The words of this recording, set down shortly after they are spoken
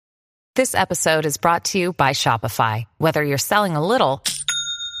This episode is brought to you by Shopify. Whether you're selling a little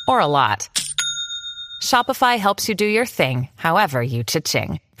or a lot, Shopify helps you do your thing, however you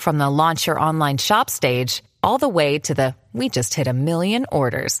cha-ching. From the launch your online shop stage, all the way to the we just hit 1 million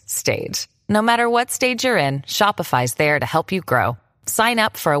orders stage. No matter what stage you're in, Shopify's there to help you grow. Sign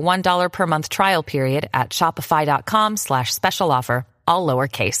up for a $1 per month trial period at shopify.com/special offer, all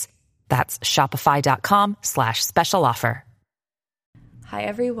lowercase. That's shopify.com/special offer. Hi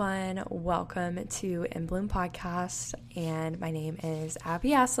everyone, welcome to In Bloom Podcast, and my name is Abby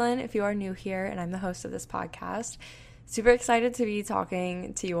Aslin if you are new here, and I'm the host of this podcast. Super excited to be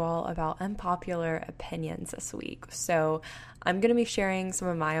talking to you all about unpopular opinions this week. So I'm going to be sharing some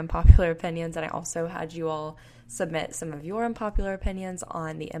of my unpopular opinions, and I also had you all submit some of your unpopular opinions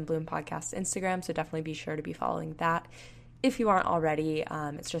on the In Bloom Podcast Instagram, so definitely be sure to be following that. If you aren't already,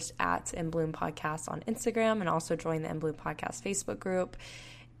 it's just at In Bloom Podcast on Instagram, and also join the In Bloom Podcast Facebook group.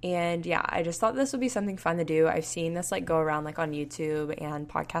 And yeah, I just thought this would be something fun to do. I've seen this go around on YouTube and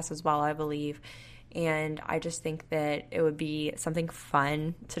podcasts as well, I believe. And I just think that it would be something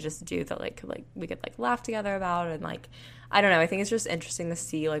fun to just do that we could laugh together about, and I don't know, I think it's just interesting to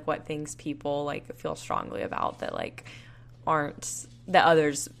see what things people feel strongly about that aren't, that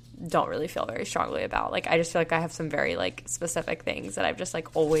others don't really feel very strongly about. I just feel I have some very specific things that I've just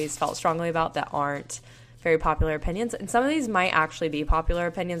always felt strongly about that aren't very popular opinions, and some of these might actually be popular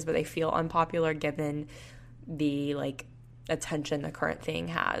opinions, but they feel unpopular given the attention the current thing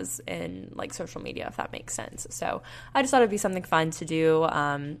has in social media, if that makes sense. So I just thought it'd be something fun to do,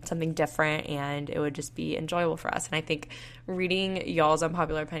 something different, and it would just be enjoyable for us. And I think reading y'all's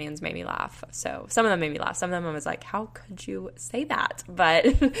unpopular opinions made me laugh. So some of them made me laugh. Some of them I was like, how could you say that? But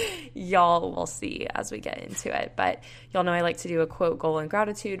y'all will see as we get into it. But y'all know I like to do a quote, goal, and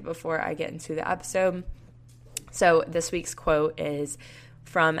gratitude before I get into the episode. So this week's quote is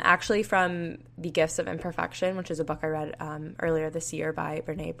from The Gifts of Imperfection, which is a book I read earlier this year by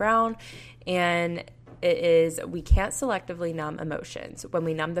Brené Brown. And it is, we can't selectively numb emotions. When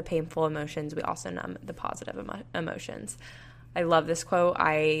we numb the painful emotions, we also numb the positive emotions. I love this quote.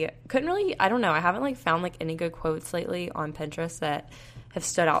 I haven't found any good quotes lately on Pinterest that have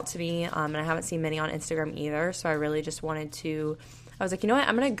stood out to me. And I haven't seen many on Instagram either. So I really just wanted to, I was like, you know what,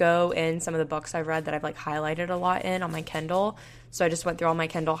 I'm going to go in some of the books I've read that I've highlighted a lot in on my Kindle. So I just went through all my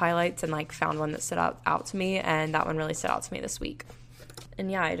Kindle highlights and found one that stood out to me, and that one really stood out to me this week. And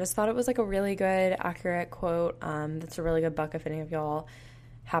yeah, I just thought it was a really good, accurate quote. That's a really good book if any of y'all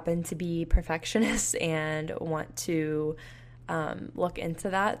happen to be perfectionists and want to look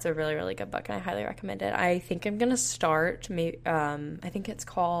into that. It's a really, really good book, and I highly recommend it. I think I'm going to start, I think it's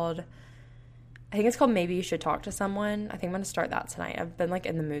called Maybe You Should Talk to Someone. I think I'm going to start that tonight. I've been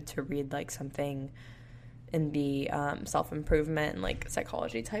in the mood to read something in the self-improvement and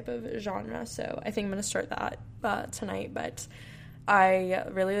psychology type of genre, so I think I'm going to start that tonight. But I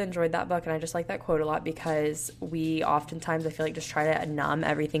really enjoyed that book, and I just like that quote a lot, because we oftentimes, I feel just try to numb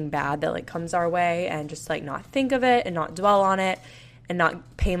everything bad that comes our way, and just not think of it and not dwell on it and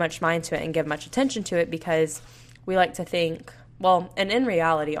not pay much mind to it and give much attention to it, because we like to think, well, and in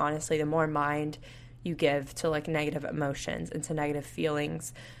reality, honestly, the more mind you give to negative emotions and to negative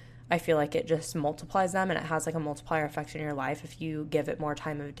feelings, I feel it just multiplies them, and it has a multiplier effect in your life if you give it more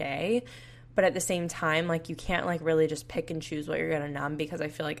time of day. But at the same time, you can't really just pick and choose what you're going to numb, because I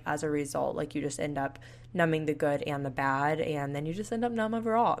feel as a result, you just end up numbing the good and the bad, and then you just end up numb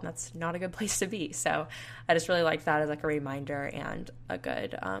overall, and that's not a good place to be. So I just really like that as a reminder and a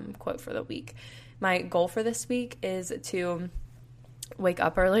good quote for the week. My goal for this week is to wake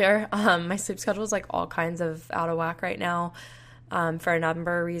up earlier. My sleep schedule is all kinds of out of whack right now. For a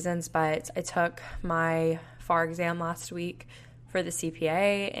number of reasons, but I took my FAR exam last week for the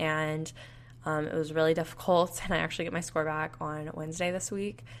CPA, and it was really difficult, and I actually get my score back on Wednesday this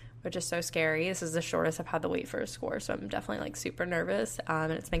week, which is so scary. This is the shortest I've had to wait for a score, so I'm definitely super nervous,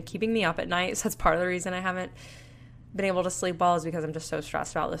 and it's been keeping me up at night, so that's part of the reason I haven't been able to sleep well, is because I'm just so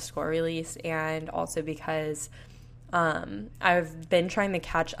stressed about the score release, and also because I've been trying to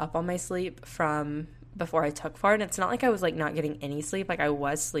catch up on my sleep from before I took FAR, and it's not I was not getting any sleep. I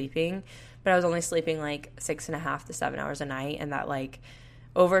was sleeping, but I was only sleeping 6.5 to 7 hours a night, and that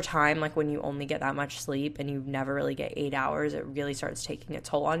over time, when you only get that much sleep and you never really get 8 hours, it really starts taking a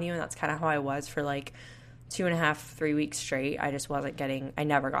toll on you. And that's kind of how I was for 2.5, 3 weeks straight. I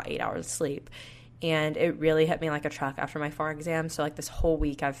never got 8 hours of sleep, and it really hit me like a truck after my FAR exam. So this whole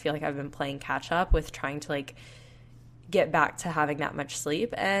week I feel I've been playing catch up with trying to get back to having that much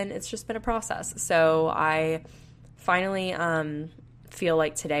sleep, and it's just been a process. So I finally feel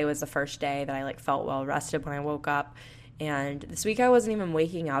today was the first day that I felt well rested when I woke up, And this week I wasn't even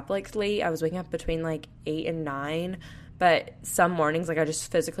waking up like late. I was waking up between like 8 and 9. But some mornings, like, I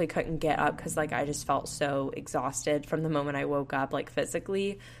just physically couldn't get up because, like, I just felt so exhausted from the moment I woke up, like,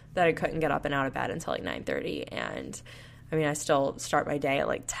 physically, that I couldn't get up and out of bed until, like, 9:30. And, I mean, I still start my day at,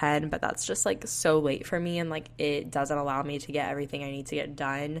 like, 10, but that's just, like, so late for me. And, like, it doesn't allow me to get everything I need to get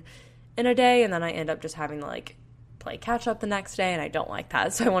done in a day. And then I end up just having to, like, play catch-up the next day, and I don't like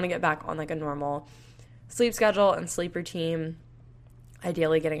that. So I want to get back on, like, a normal sleep schedule and sleep routine,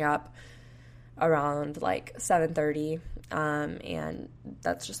 ideally getting up around like 7:30, and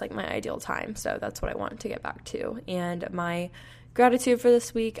that's just like my ideal time. So that's what I want to get back to. And my gratitude for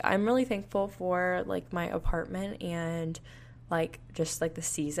this week, I'm really thankful for like my apartment and like just like the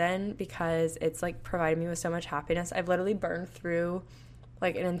season, because it's like provided me with so much happiness. I've literally burned through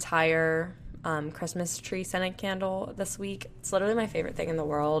like an entire Christmas tree scented candle this week. It's literally my favorite thing in the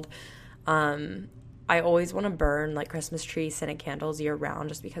world. I always want to burn like Christmas tree scented candles year round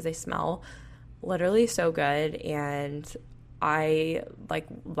just because they smell literally so good, and I like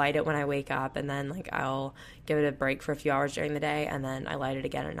light it when I wake up, and then like I'll give it a break for a few hours during the day, and then I light it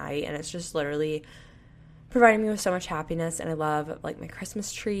again at night, and it's just literally providing me with so much happiness. And I love like my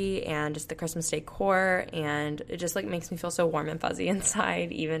Christmas tree and just the Christmas decor, and it just like makes me feel so warm and fuzzy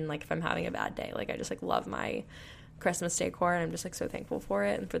inside, even like if I'm having a bad day. Like I just like love my Christmas decor, and I'm just like so thankful for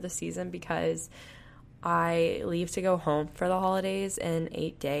it and for the season, because I leave to go home for the holidays in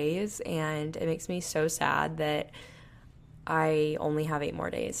 8 days, and it makes me so sad that I only have 8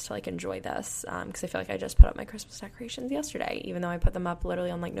 more days to like enjoy this, because I feel like I just put up my Christmas decorations yesterday, even though I put them up literally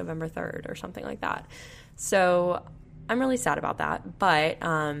on like November 3rd or something like that. So I'm really sad about that, but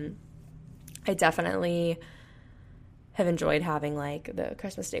I definitely have enjoyed having like the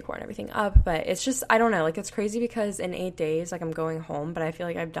Christmas decor and everything up. But it's just, I don't know, like it's crazy because in 8 days like I'm going home, but I feel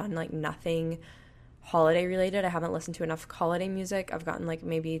like I've done like nothing holiday related. I haven't listened to enough holiday music. I've gotten like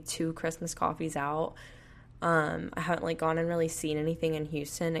maybe 2 Christmas coffees out. I haven't like gone and really seen anything in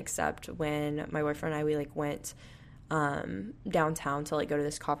Houston, except when my boyfriend and I, we like went downtown to like go to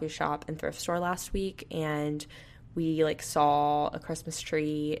this coffee shop and thrift store last week, and we like saw a Christmas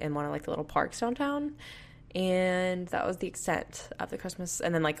tree in one of like the little parks downtown, and that was the extent of the Christmas.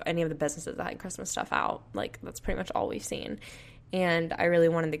 And then like any of the businesses that had Christmas stuff out, like that's pretty much all we've seen. And I really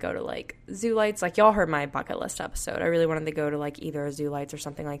wanted to go to like Zoo Lights. Like y'all heard my bucket list episode. I really wanted to go to like either a Zoo Lights or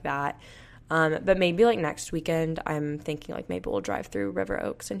something like that. But maybe like next weekend, I'm thinking like maybe we'll drive through River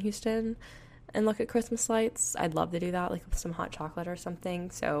Oaks in Houston and look at Christmas lights. I'd love to do that, like with some hot chocolate or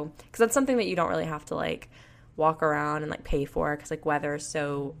something. So, because that's something that you don't really have to like walk around and like pay for, because like weather is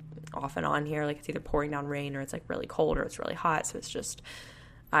so off and on here. Like it's either pouring down rain or it's like really cold or it's really hot. So it's just,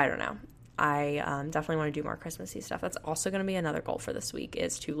 I don't know. I definitely want to do more Christmassy stuff. That's also going to be another goal for this week,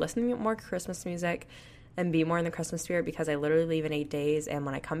 is to listen to more Christmas music and be more in the Christmas spirit, because I literally leave in 8 days, and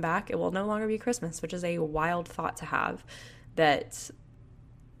when I come back, it will no longer be Christmas, which is a wild thought to have, that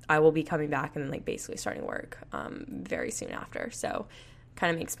I will be coming back and like basically starting work very soon after. So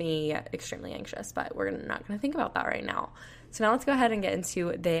kind of makes me extremely anxious, but we're not going to think about that right now. So now let's go ahead and get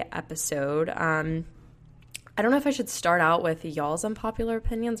into the episode. I don't know if I should start out with y'all's unpopular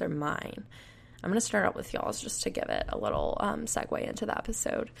opinions or mine. I'm going to start out with y'all's just to give it a little segue into the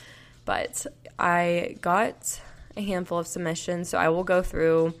episode. But I got a handful of submissions, so I will go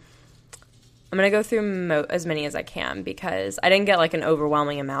through. I'm going to go through as many as I can, because I didn't get like an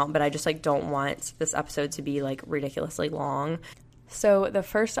overwhelming amount, but I just like don't want this episode to be like ridiculously long. So the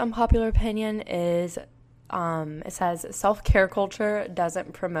first unpopular opinion is it says self-care culture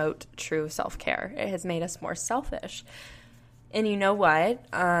doesn't promote true self-care. It has made us more selfish. And you know what?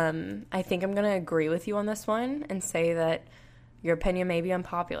 I think I'm going to agree with you on this one and say that your opinion may be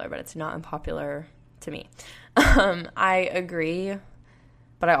unpopular, but it's not unpopular to me. I agree,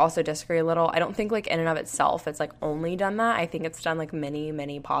 but I also disagree a little. I don't think like in and of itself it's like only done that. I think it's done like many,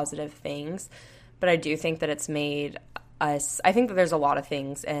 many positive things, but I do think that it's made us, I think that there's a lot of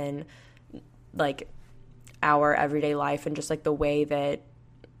things in like our everyday life and just like the way that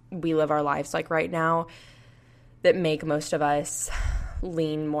we live our lives like right now that make most of us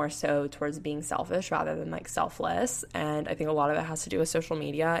lean more so towards being selfish rather than like selfless. And I think a lot of it has to do with social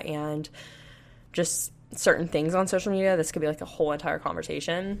media and just certain things on social media. This could be like a whole entire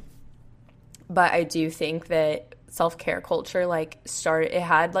conversation, but I do think that self-care culture like it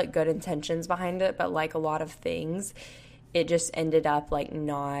had like good intentions behind it, but like a lot of things, it just ended up like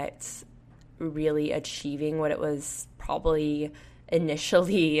not really achieving what it was probably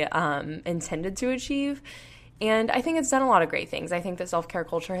initially intended to achieve. And I think it's done a lot of great things. I think that self-care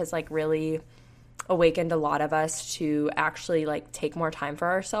culture has like really awakened a lot of us to actually like take more time for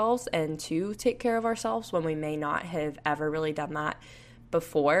ourselves and to take care of ourselves when we may not have ever really done that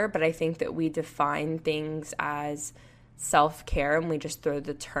before. But I think that we define things as self-care and we just throw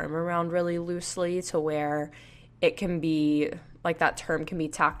the term around really loosely to where it can be like that term can be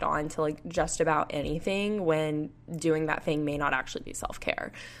tacked on to like just about anything when doing that thing may not actually be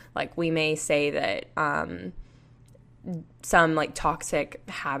self-care. Like we may say that some like toxic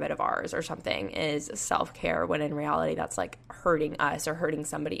habit of ours or something is self-care when in reality that's like hurting us or hurting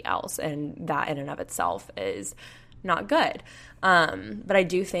somebody else, and that in and of itself is not good. But I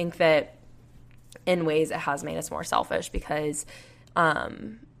do think that in ways it has made us more selfish because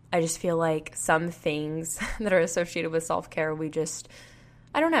I just feel like some things that are associated with self-care,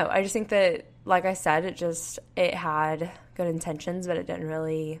 I don't know. I just think that, like I said, it had good intentions, but it didn't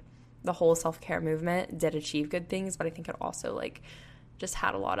really, the whole self-care movement did achieve good things, but I think it also like just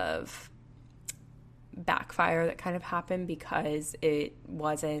had a lot of backfire that kind of happened because it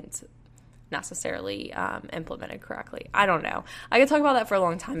wasn't necessarily implemented correctly. I don't know. I could talk about that for a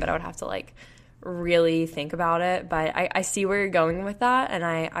long time, but I would have to like really think about it, but I see where you're going with that, and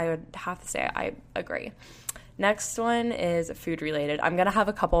I would have to say I agree. Next one is food related. I'm going to have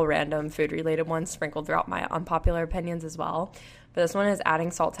a couple random food related ones sprinkled throughout my unpopular opinions as well, but this one is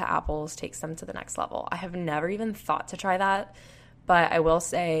adding salt to apples takes them to the next level. I have never even thought to try that, but I will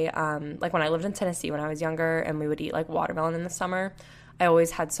say like when I lived in Tennessee when I was younger and we would eat like watermelon in the summer, I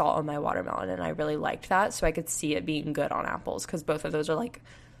always had salt on my watermelon, and I really liked that, so I could see it being good on apples because both of those are like,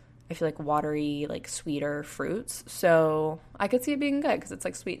 I feel like watery, like sweeter fruits. So I could see it being good because it's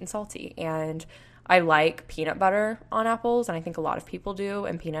like sweet and salty. And I like peanut butter on apples, and I think a lot of people do,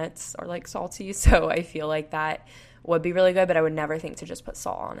 and peanuts are like salty. So I feel like that would be really good, but I would never think to just put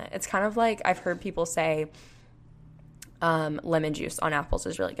salt on it. It's kind of like I've heard people say lemon juice on apples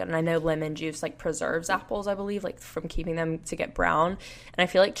is really good. And I know lemon juice like preserves apples, I believe, like from keeping them to get brown. And I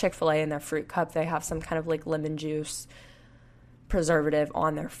feel like Chick-fil-A in their fruit cup, they have some kind of like lemon juice preservative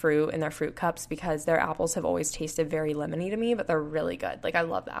on their fruit in their fruit cups because their apples have always tasted very lemony to me, but they're really good. Like I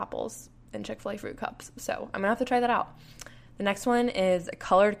love the apples in Chick-fil-A fruit cups, so I'm gonna have to try that out. The next one is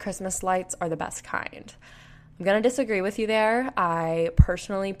colored Christmas lights are the best kind. I'm gonna disagree with you there. I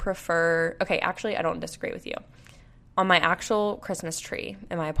personally prefer, actually I don't disagree with you. On my actual Christmas tree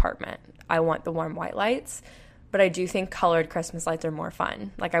in my apartment, I want the warm white lights, but I do think colored Christmas lights are more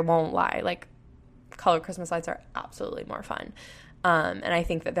fun. Like I won't lie, like colored Christmas lights are absolutely more fun. And I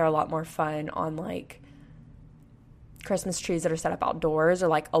think that they're a lot more fun on like Christmas trees that are set up outdoors or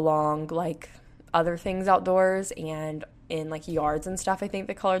like along like other things outdoors and in like yards and stuff. I think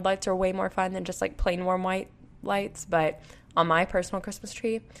the colored lights are way more fun than just like plain warm white lights. But on my personal Christmas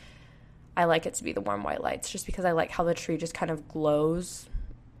tree, I like it to be the warm white lights just because I like how the tree just kind of glows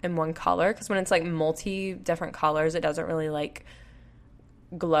in one color. Because when it's like multi different colors, it doesn't really like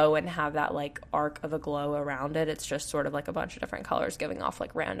glow and have that like arc of a glow around it. It's just sort of like a bunch of different colors giving off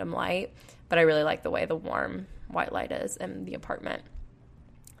like random light. But I really like the way the warm white light is in the apartment.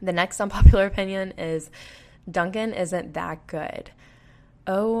 The next unpopular opinion is Dunkin' isn't that good.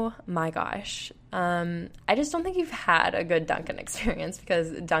 Oh my gosh. I just don't think you've had a good Dunkin' experience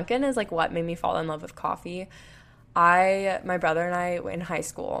because Dunkin' is like what made me fall in love with coffee. My brother and I were in high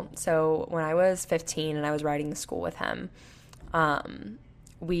school. So when I was 15 and I was riding to school with him,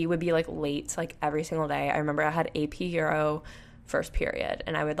 we would be like late like every single day. I remember I had AP Euro first period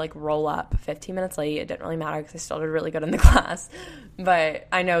and I would like roll up 15 minutes late. It didn't really matter because I still did really good in the class, but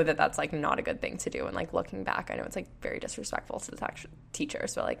I know that that's like not a good thing to do. And like looking back, I know it's like very disrespectful to the teacher.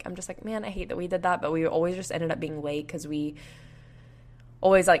 So like I'm just like, man, I hate that we did that, but we always just ended up being late because we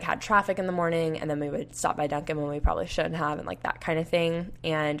always like had traffic in the morning, and then we would stop by Dunkin' when we probably shouldn't have, and like that kind of thing.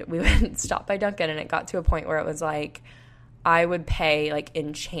 And we would stop by Dunkin', and it got to a point where it was like I would pay like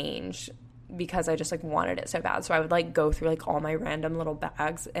in change because I just like wanted it so bad. So I would like go through like all my random little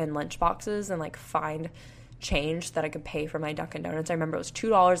bags and lunch boxes and like find change that I could pay for my Dunkin' Donuts. I remember it was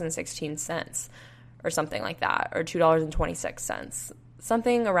 $2.16 or something like that, or $2.26,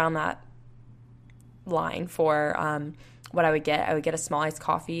 something around that line for what I would get. I would get a small iced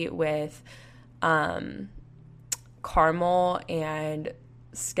coffee with caramel and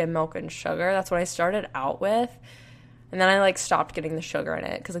skim milk and sugar. That's what I started out with. And then I like stopped getting the sugar in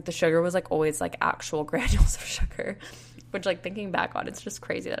it because like the sugar was like always like actual granules of sugar, which like thinking back on, it's just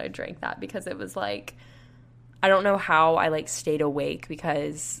crazy that I drank that because it was like, I don't know how I like stayed awake,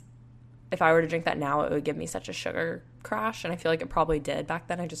 because if I were to drink that now, it would give me such a sugar crash. And I feel like it probably did back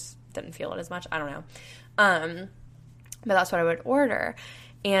then. I just didn't feel it as much. I don't know. But that's what I would order.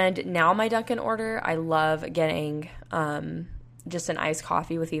 And now my Dunkin' order, I love getting just an iced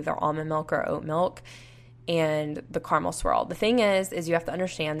coffee with either almond milk or oat milk and the caramel swirl. The thing is you have to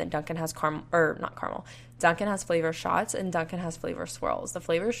understand that Dunkin' has Dunkin' has flavor shots and Dunkin' has flavor swirls. The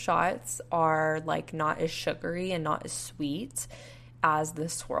flavor shots are like not as sugary and not as sweet as the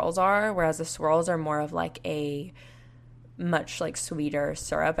swirls are, whereas the swirls are more of like a much like sweeter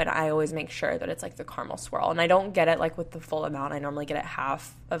syrup, and I always make sure that it's like the caramel swirl, and I don't get it like with the full amount. I normally get it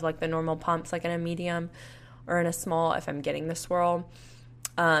half of like the normal pumps, like in a medium or in a small if I'm getting the swirl.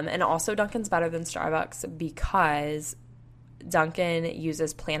 And also Dunkin's better than Starbucks because Dunkin'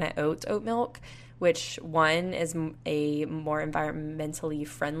 uses Planet Oats oat milk, which one is a more environmentally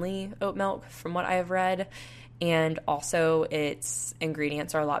friendly oat milk from what I have read, and also its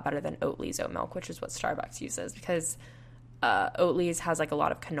ingredients are a lot better than Oatly's oat milk, which is what Starbucks uses, because Oatly's has like a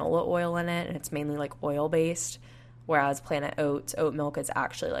lot of canola oil in it, and it's mainly like oil based, whereas Planet Oats oat milk is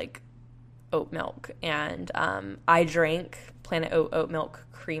actually like oat milk. And I drink Planet oat milk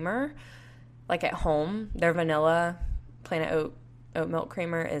creamer like at home. Their vanilla Planet oat milk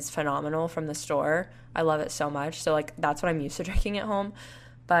creamer is phenomenal from the store. I love it so much. So like that's what I'm used to drinking at home.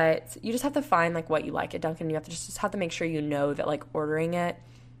 But you just have to find like what you like at Dunkin'. You have to just have to make sure you know that like ordering it,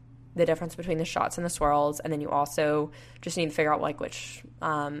 the difference between the shots and the swirls, and then you also just need to figure out like which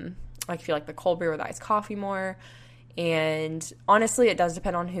like if you like the cold brew or the iced coffee more. And honestly, it does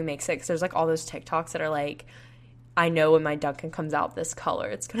depend on who makes it, because there's like all those TikToks that are like, I know when my Dunkin' comes out this color,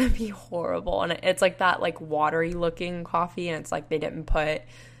 it's gonna be horrible, and it's like that like watery looking coffee, and it's like they didn't put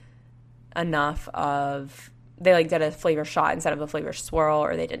enough of, they like did a flavor shot instead of a flavor swirl,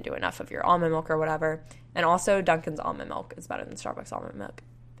 or they didn't do enough of your almond milk or whatever. And also Dunkin's almond milk is better than Starbucks almond milk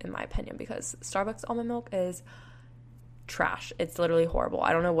in my opinion, because Starbucks almond milk is trash. It's literally horrible.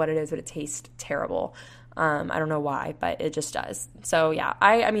 I don't know what it is, but it tastes terrible. I don't know why, but it just does. So yeah,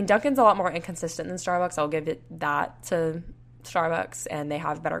 I mean Dunkin's a lot more inconsistent than Starbucks. I'll give it that to Starbucks, and they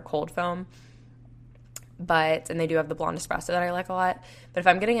have better cold foam. And they do have the blonde espresso that I like a lot. But if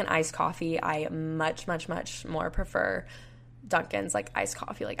I'm getting an iced coffee, I much, much, much more prefer Dunkin's like iced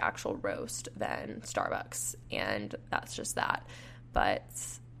coffee, like actual roast, than Starbucks. And that's just that. But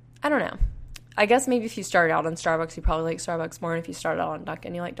I don't know. I guess maybe if you started out on Starbucks, you probably like Starbucks more. And if you started out on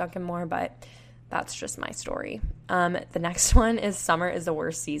Dunkin', you like Dunkin' more. But that's just my story. The next one is summer is the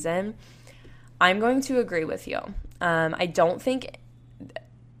worst season. I'm going to agree with you. I don't think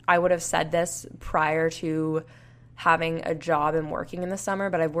I would have said this prior to having a job and working in the summer,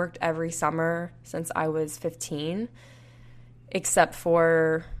 but I've worked every summer since I was 15. Except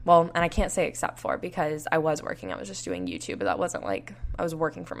for, well, and I can't say except for because I was working. I was just doing YouTube, but that wasn't like I was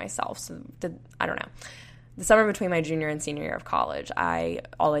working for myself. So I don't know. The summer between my junior and senior year of college,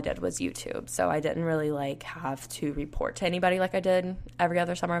 all I did was YouTube. So I didn't really like have to report to anybody like I did every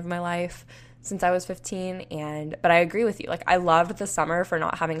other summer of my life since I was 15. But I agree with you. Like I loved the summer for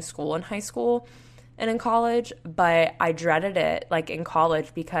not having school in high school and in college, but I dreaded it like in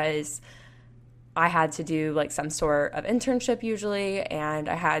college because I had to do like some sort of internship usually, and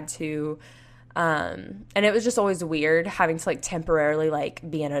I had to and it was just always weird having to like temporarily like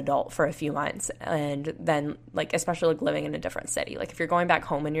be an adult for a few months, and then like especially like living in a different city. Like if you're going back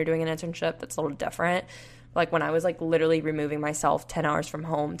home and you're doing an internship, that's a little different. Like when I was like literally removing myself 10 hours from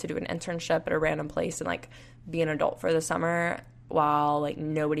home to do an internship at a random place and like be an adult for the summer while like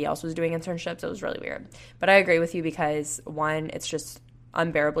nobody else was doing internships, it was really weird. But I agree with you because one, it's just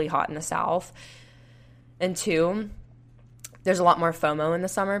unbearably hot in the South. And two, there's a lot more FOMO in the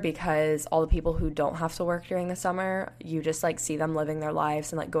summer because all the people who don't have to work during the summer, you just like see them living their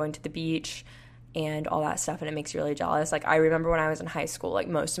lives and like going to the beach and all that stuff, and it makes you really jealous. Like I remember when I was in high school, like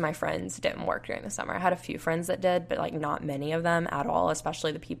most of my friends didn't work during the summer. I had a few friends that did, but like not many of them at all,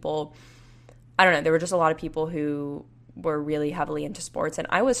 especially the people, I don't know, there were just a lot of people who were really heavily into sports, and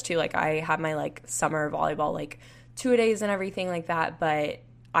I was too. Like I had my like summer volleyball like 2-a-days and everything like that, but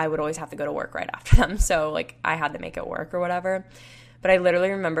I would always have to go to work right after them. So like I had to make it work or whatever. But I literally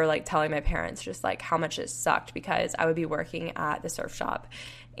remember like telling my parents just like how much it sucked because I would be working at the surf shop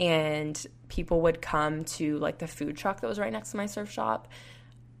and people would come to like the food truck that was right next to my surf shop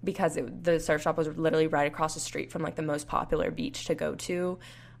because the surf shop was literally right across the street from like the most popular beach to go to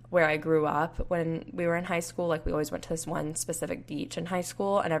where I grew up when we were in high school. Like we always went to this one specific beach in high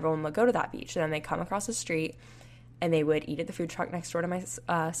school, and everyone would go to that beach. And then they'd come across the street and they would eat at the food truck next door to my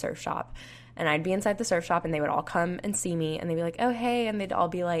surf shop. And I'd be inside the surf shop, and they would all come and see me, and they'd be like, oh, hey, and they'd all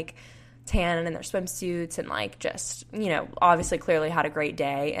be, like, tan and in their swimsuits and, like, just, you know, obviously clearly had a great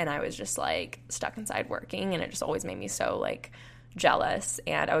day, and I was just, like, stuck inside working, and it just always made me so, like, jealous,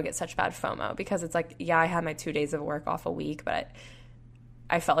 and I would get such bad FOMO because it's like, yeah, I had my 2 days of work off a week, but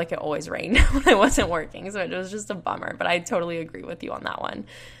I felt like it always rained when I wasn't working. So it was just a bummer, but I totally agree with you on that one.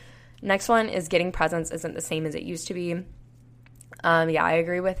 Next one is getting presents isn't the same as it used to be. Yeah, I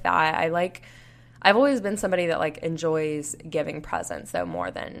agree with that. I've always been somebody that like enjoys giving presents though more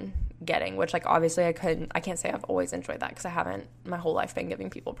than getting, which like obviously I can't say I've always enjoyed that because I haven't my whole life been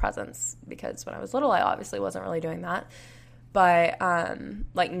giving people presents, because when I was little I obviously wasn't really doing that. But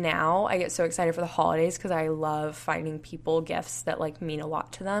like now I get so excited for the holidays because I love finding people gifts that like mean a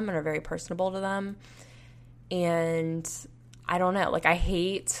lot to them and are very personable to them. And I don't know, like I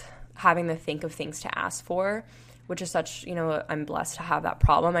hate having to think of things to ask for, which is such, I'm blessed to have that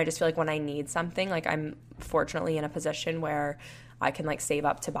problem. I just feel like when I need something, like I'm fortunately in a position where I can like save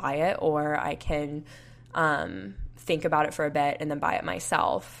up to buy it, or I can think about it for a bit and then buy it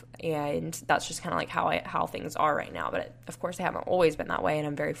myself. And that's just kind of like how things are right now. But of course they haven't always been that way, and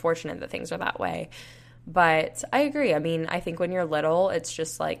I'm very fortunate that things are that way. But I agree. I mean, I think when you're little, it's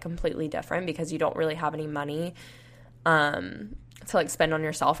just like completely different because you don't really have any money to like spend on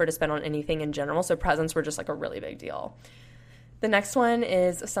yourself or to spend on anything in general. So presents were just like a really big deal. The next one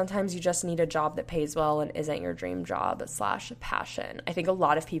is sometimes you just need a job that pays well and isn't your dream job / passion. I think a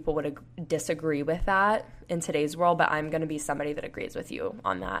lot of people would disagree with that in today's world, but I'm going to be somebody that agrees with you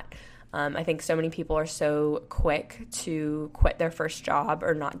on that. I think so many people are so quick to quit their first job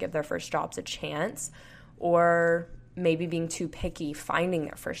or not give their first jobs a chance, or maybe being too picky finding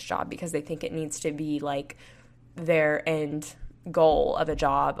their first job because they think it needs to be like their end goal of a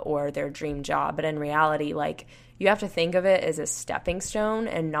job or their dream job. But in reality, like you have to think of it as a stepping stone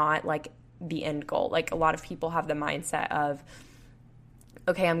and not like the end goal. Like a lot of people have the mindset of,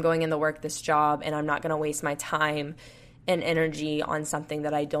 okay, I'm going in to work this job and I'm not going to waste my time and energy on something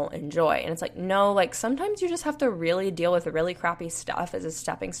that I don't enjoy. And it's like, no, like sometimes you just have to really deal with the really crappy stuff as a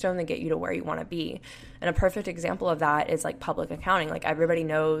stepping stone to get you to where you want to be. And a perfect example of that is like public accounting. Like everybody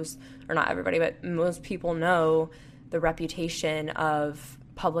knows, or not everybody, but most people know the reputation of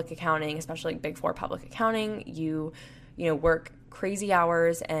public accounting, especially like Big Four public accounting. You work crazy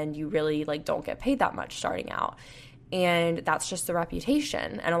hours and you really like don't get paid that much starting out. And that's just the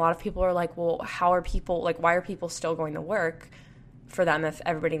reputation. And a lot of people are like, well, why are people still going to work for them if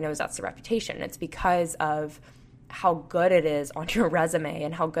everybody knows that's the reputation? And it's because of how good it is on your resume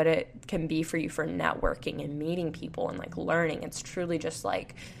and how good it can be for you for networking and meeting people and like learning. It's truly just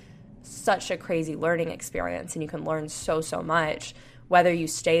like such a crazy learning experience, and you can learn so much. Whether you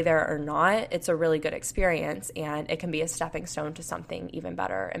stay there or not, it's a really good experience, and it can be a stepping stone to something even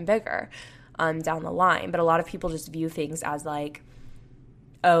better and bigger down the line. But a lot of people just view things as like,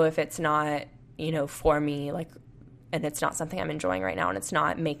 oh, if it's not, for me, like, and it's not something I'm enjoying right now and it's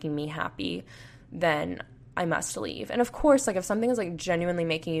not making me happy, then I must leave. And of course, like if something is like genuinely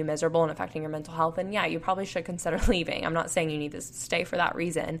making you miserable and affecting your mental health, then yeah, you probably should consider leaving. I'm not saying you need to stay for that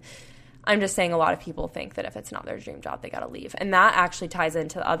reason. I'm just saying a lot of people think that if it's not their dream job, they got to leave. And that actually ties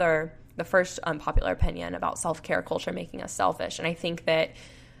into the first unpopular opinion about self-care culture making us selfish. And I think that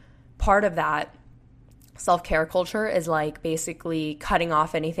part of that self-care culture is like basically cutting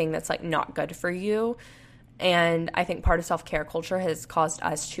off anything that's like not good for you. And I think part of self-care culture has caused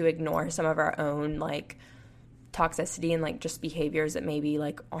us to ignore some of our own like toxicity and like just behaviors that maybe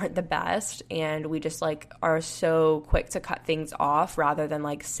like aren't the best, and we just like are so quick to cut things off rather than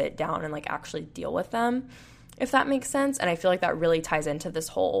like sit down and like actually deal with them, if that makes sense. And I feel like that really ties into this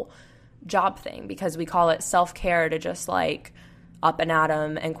whole job thing, because we call it self-care to just like up and at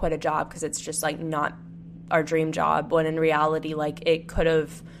 'em and quit a job because it's just like not our dream job, when in reality like it could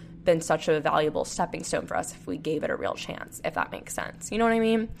have been such a valuable stepping stone for us if we gave it a real chance, if that makes sense. You know what I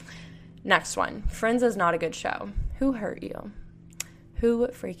mean? Next one, Friends is not a good show. Who hurt you? Who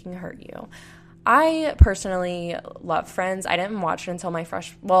freaking hurt you? I personally love Friends. I didn't watch it until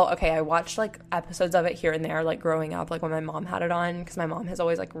I watched like episodes of it here and there, like growing up, like when my mom had it on, because my mom has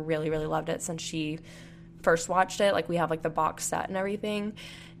always like really, really loved it since she first watched it. Like we have like the box set and everything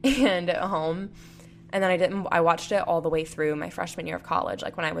and at home. And then I watched it all the way through my freshman year of college.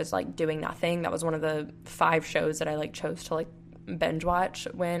 Like when I was like doing nothing, that was one of the 5 shows that I like chose to like binge watch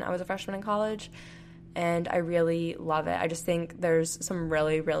when I was a freshman in college, and I really love it. I just think there's some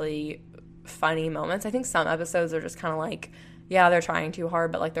really, really funny moments. I think some episodes are just kind of like, yeah, they're trying too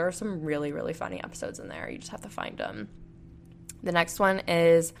hard, but like there are some really, really funny episodes in there. You just have to find them. The next one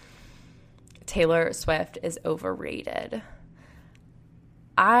is Taylor Swift is overrated.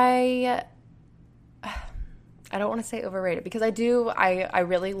 I don't want to say overrated because I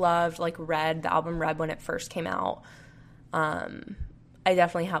really loved like Red, the album Red, when it first came out. I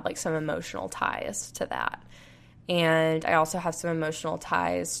definitely have like some emotional ties to that. And I also have some emotional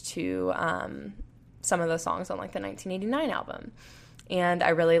ties to some of the songs on like the 1989 album. And I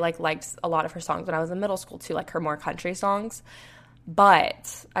really liked a lot of her songs when I was in middle school too, like her more country songs.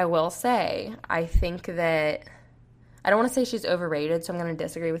 But I will say, I think that I don't want to say she's overrated, so I'm going to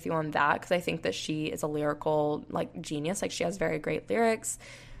disagree with you on that, because I think that she is a lyrical genius. Like, she has very great lyrics.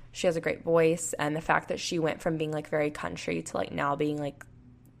 She has a great voice, and the fact that she went from being very country to now being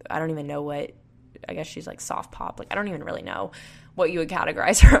I don't even know what, I guess she's soft pop. I don't even really know what you would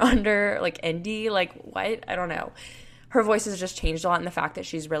categorize her under, indie, what? I don't know. Her voice has just changed a lot, and the fact that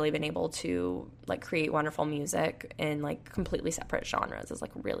she's really been able to create wonderful music in completely separate genres is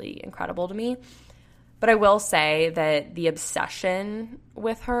really incredible to me. But I will say that the obsession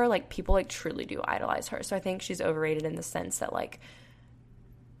with her, people truly do idolize her. So I think she's overrated in the sense that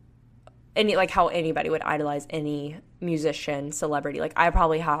how anybody would idolize any musician, celebrity. I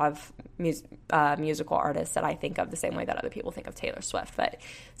probably have musical artists that I think of the same way that other people think of Taylor Swift. But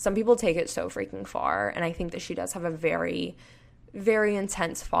some people take it so freaking far, and I think that she does have a very, very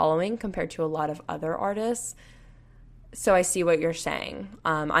intense following compared to a lot of other artists. So I see what you're saying.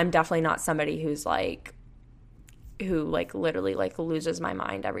 I'm definitely not somebody who's who literally loses my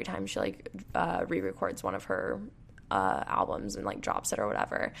mind every time she re-records one of her albums and drops it or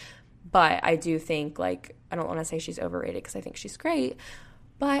whatever. But I do think I don't want to say she's overrated, because I think she's great,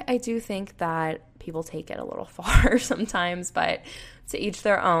 but I do think that people take it a little far sometimes. But to each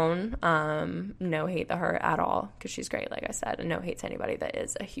their own. No hate to her at all, because she's great, like I said, and no hate to anybody that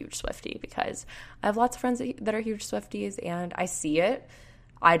is a huge Swiftie, because I have lots of friends that are huge Swifties, and I see it.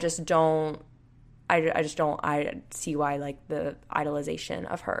 I just don't I see why the idolization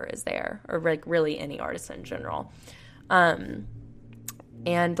of her is there, or really any artist in general.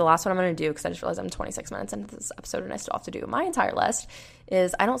 And the last one I'm going to do, because I just realized I'm 26 minutes into this episode and I still have to do my entire list,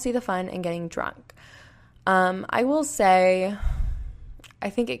 is I don't see the fun in getting drunk. I will say I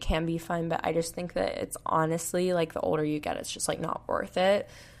think it can be fun, but I just think that it's honestly, the older you get, it's just, not worth it.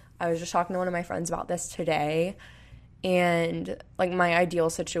 I was just talking to one of my friends about this today, and, my ideal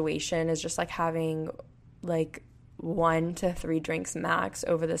situation is just, having, 1 to 3 drinks max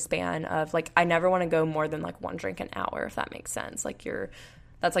over the span of, I never want to go more than, 1 drink an hour, if that makes sense.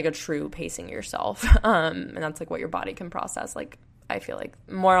 That's, a true pacing yourself, and that's, what your body can process. I feel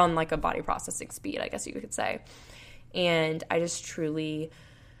more on, a body processing speed, I guess you could say. And I just truly,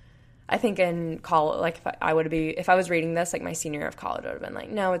 I think in college, if I was reading this, my senior year of college, I would have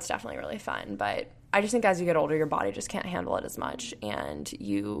been no, it's definitely really fun. But I just think as you get older, your body just can't handle it as much, and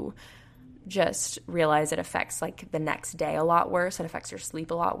you just realize it affects the next day a lot worse. It affects your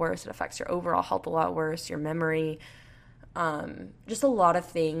sleep a lot worse. It affects your overall health a lot worse, your memory, just a lot of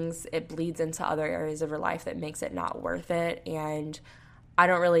things. It bleeds into other areas of your life that makes it not worth it. And I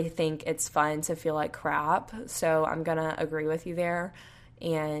don't really think it's fun to feel like crap. So I'm going to agree with you there.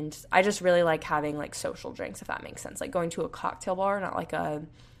 And I just really like having social drinks, if that makes sense. Going to a cocktail bar, not a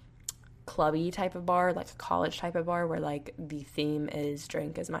clubby type of bar, a college type of bar where the theme is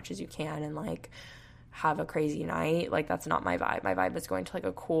drink as much as you can and have a crazy night. That's not my vibe. My vibe is going to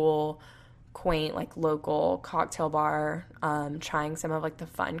a cool, quaint local cocktail bar, trying some of the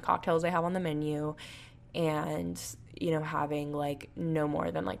fun cocktails they have on the menu, and having no more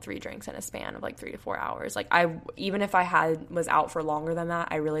than 3 drinks in a span of 3 to 4 hours. Even if I was out for longer than that,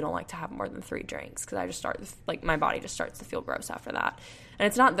 I really don't like to have more than 3 drinks, because I just start my body just starts to feel gross after that. And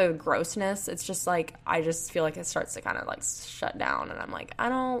it's not the grossness, it's just I just feel it starts to kind of shut down, and I'm I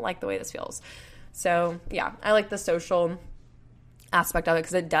don't like the way this feels. So yeah, I like the social aspect of it,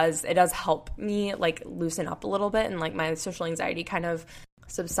 because it does help me loosen up a little bit, and my social anxiety kind of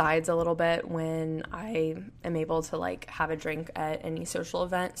subsides a little bit when I am able to have a drink at any social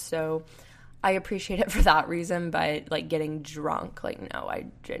event. So I appreciate it for that reason. But getting drunk, no, I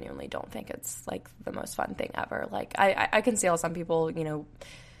genuinely don't think it's the most fun thing ever. I can see how some people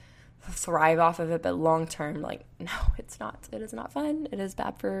thrive off of it, but long term, no, it's not. It is not fun. It is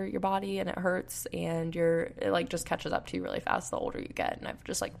bad for your body, and it hurts, and it just catches up to you really fast the older you get. And I've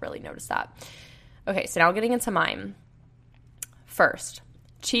just really noticed that. Okay, so now getting into mine. First,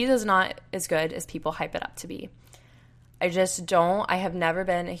 cheese is not as good as people hype it up to be. I just don't. I have never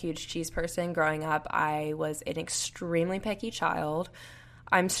been a huge cheese person. Growing up, I was an extremely picky child.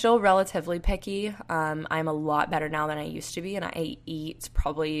 I'm still relatively picky. I'm a lot better now than I used to be, and I eat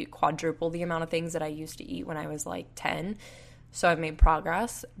probably quadruple the amount of things that I used to eat when I was 10. So I've made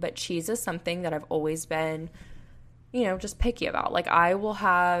progress, but cheese is something that I've always been, just picky about. I will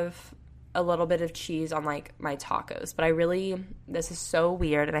have a little bit of cheese on my tacos, but this is so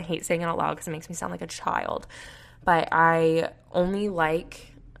weird, and I hate saying it out loud because it makes me sound like a child, but I only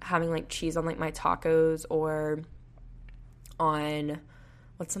like having cheese on my tacos, or on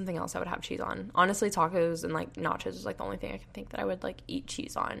what's something else I would have cheese on? Honestly, tacos and like nachos is like the only thing I can think that I would like eat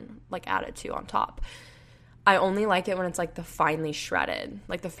cheese on, like add it to on top. I only like it when it's like the finely shredded,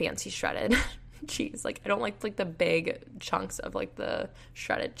 like the fancy shredded cheese. Like I don't like the big chunks of like the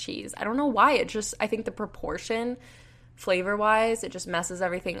shredded cheese. I don't know why. It just, I think the proportion flavor wise, it just messes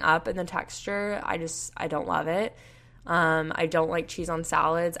everything up, and the texture, I don't love it. I don't like cheese on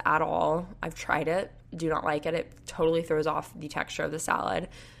salads at all. I've tried it. Do not like it. It totally throws off the texture of the salad.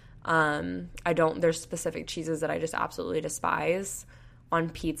 There's specific cheeses that I just absolutely despise. On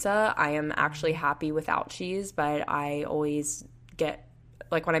pizza, I am actually happy without cheese, but I always get,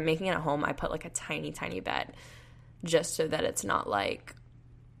 like when I'm making it at home, I put like a tiny, tiny bit just so that it's not like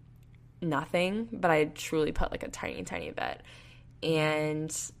nothing, but I truly put like a tiny, tiny bit.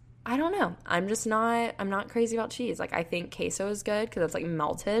 And I don't know. I'm not crazy about cheese. Like I think queso is good because it's like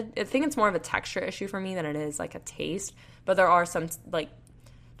melted. I think it's more of a texture issue for me than it is like a taste. But there are some like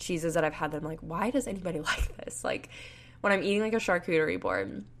cheeses that I've had that I'm like, why does anybody like this? Like when I'm eating like a charcuterie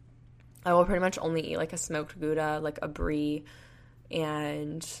board, I will pretty much only eat like a smoked Gouda, like a brie,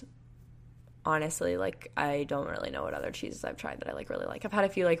 and honestly, like I don't really know what other cheeses I've tried that I like really like. I've had a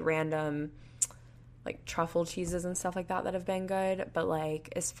few like random like truffle cheeses and stuff like that have been good, but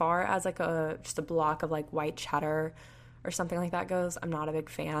like as far as like just a block of like white cheddar or something like that goes, I'm not a big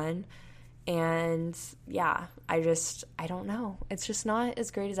fan. And yeah, I don't know. It's just not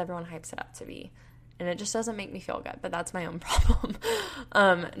as great as everyone hypes it up to be. And it just doesn't make me feel good, but that's my own problem.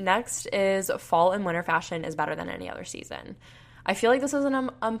 Next is fall and winter fashion is better than any other season. I feel like this is an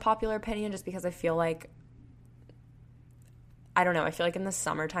unpopular opinion just because I feel like, I don't know, I feel like in the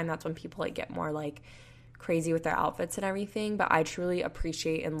summertime, that's when people like get more like crazy with their outfits and everything, but I truly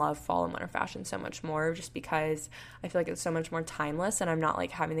appreciate and love fall and winter fashion so much more just because I feel like it's so much more timeless and I'm not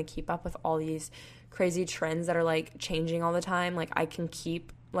like having to keep up with all these crazy trends that are like changing all the time. Like I can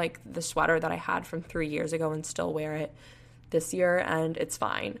keep like the sweater that I had from 3 years ago and still wear it this year and it's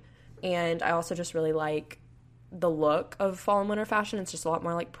fine. And I also just really like the look of fall and winter fashion. It's just a lot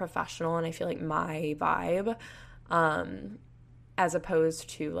more like professional and I feel like my vibe, as opposed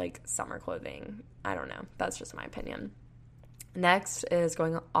to like summer clothing. I don't know. That's just my opinion. Next is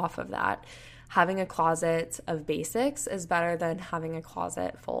going off of that. Having a closet of basics is better than having a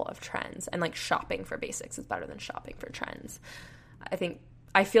closet full of trends, and like shopping for basics is better than shopping for trends.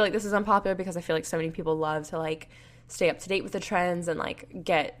 I feel like this is unpopular because I feel like so many people love to like stay up to date with the trends and like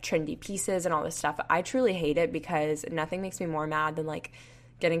get trendy pieces and all this stuff. I truly hate it because nothing makes me more mad than like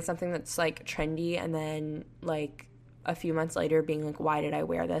getting something that's like trendy and then like a few months later being like, why did I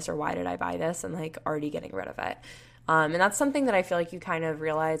wear this or why did I buy this, and like already getting rid of it. And that's something that I feel like you kind of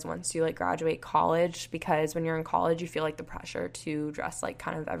realize once you like graduate college, because when you're in college you feel like the pressure to dress like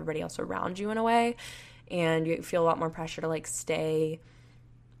kind of everybody else around you in a way, and you feel a lot more pressure to like stay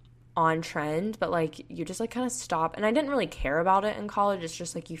on trend, but like you just like kind of stop. And I didn't really care about it in college. It's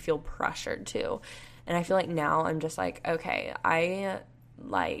just like you feel pressured to. And I feel like now I'm just like, okay, I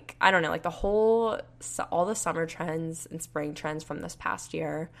don't know, like all the summer trends and spring trends from this past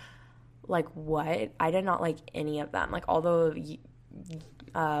year, like what? I did not like any of them. Like all the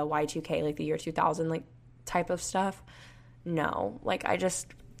Y2K, like the year 2000 like type of stuff. No, like I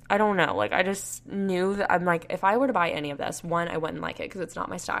don't know. Like, I just knew that I'm like, if I were to buy any of this, one, I wouldn't like it because it's not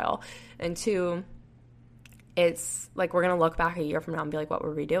my style. And two, it's like we're going to look back a year from now and be like, what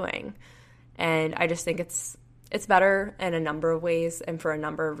were we doing? And I just think it's better in a number of ways and for a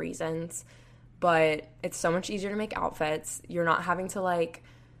number of reasons. But it's so much easier to make outfits. You're not having to like,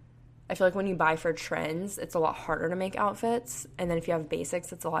 I feel like when you buy for trends, it's a lot harder to make outfits. And then if you have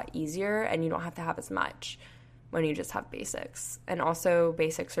basics, it's a lot easier and you don't have to have as much when you just have basics. And also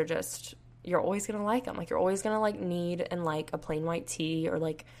basics are just, you're always going to like them. Like you're always going to like need and like a plain white tee or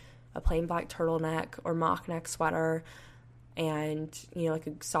like a plain black turtleneck or mock neck sweater and, you know, like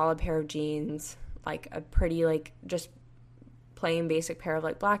a solid pair of jeans, like a pretty like just plain basic pair of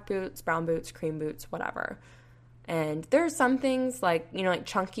like black boots, brown boots, cream boots, whatever. And there are some things like, you know, like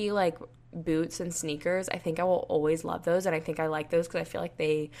chunky like boots and sneakers. I think I will always love those, and I think I like those because I feel like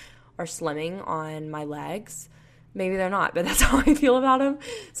they are slimming on my legs. Maybe they're not, but that's how I feel about them.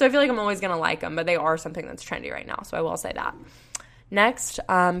 So I feel like I'm always going to like them, but they are something that's trendy right now, so I will say that. Next,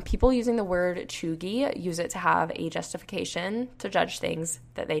 people using the word cheugy use it to have a justification to judge things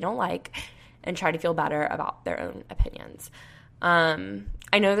that they don't like and try to feel better about their own opinions.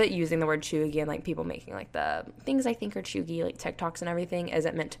 I know that using the word cheugy and like people making like the things I think are cheugy, like TikToks and everything,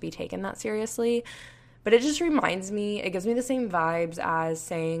 isn't meant to be taken that seriously. But it just reminds me, it gives me the same vibes as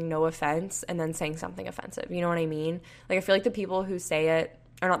saying no offense and then saying something offensive. You know what I mean? Like, I feel like the people who say it,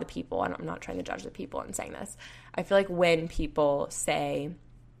 or not the people, I'm not trying to judge the people in saying this. I feel like when people say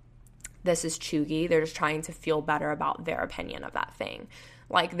this is chuggy. They're just trying to feel better about their opinion of that thing.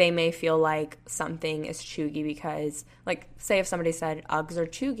 Like, they may feel like something is chuggy because, like, say if somebody said Uggs are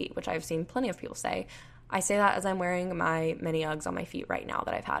chuggy, which I've seen plenty of people say. I say that as I'm wearing my mini Uggs on my feet right now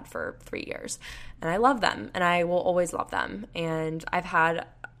that I've had for 3 years. And I love them, and I will always love them. And I've had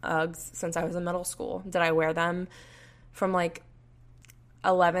Uggs since I was in middle school. Did I wear them from, like,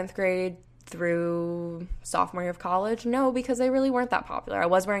 11th grade through sophomore year of college? No, because they really weren't that popular. I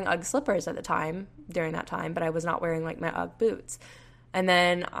was wearing Ugg slippers at the time, during that time, but I was not wearing, like, my Ugg boots. And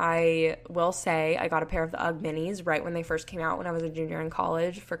then I will say I got a pair of the Ugg minis right when they first came out when I was a junior in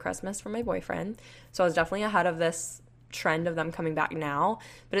college for Christmas from my boyfriend. So I was definitely ahead of this trend of them coming back now.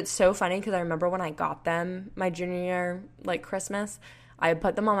 But it's so funny because I remember when I got them my junior year, like, Christmas, I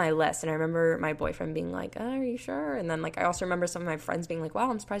put them on my list. And I remember my boyfriend being like, oh, are you sure? And then, like, I also remember some of my friends being like,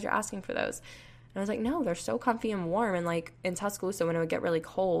 wow, I'm surprised you're asking for those. And I was like, no, they're so comfy and warm. And, like, in Tuscaloosa, when it would get really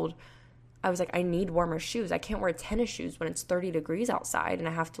cold, I was like, I need warmer shoes. I can't wear tennis shoes when it's 30 degrees outside and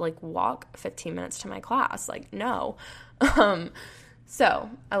I have to, like, walk 15 minutes to my class. Like, no. So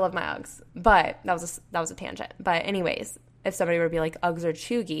I love my Uggs, but that was a tangent. But anyways, if somebody were to be like, Uggs are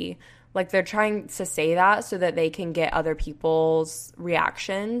chuggy, like, they're trying to say that so that they can get other people's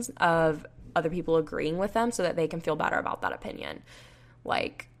reactions of other people agreeing with them so that they can feel better about that opinion.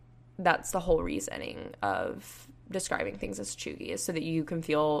 Like, that's the whole reasoning of describing things as chuggy, is so that you can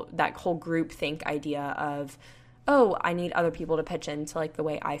feel that whole group think idea of, oh, I need other people to pitch into, like, the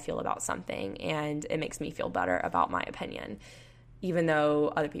way I feel about something, and it makes me feel better about my opinion, even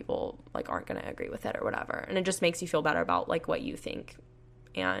though other people, like, aren't going to agree with it or whatever. And it just makes you feel better about, like, what you think.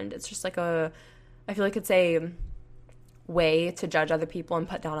 And it's just like I feel like it's a way to judge other people and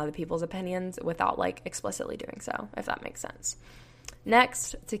put down other people's opinions without, like, explicitly doing so, if that makes sense.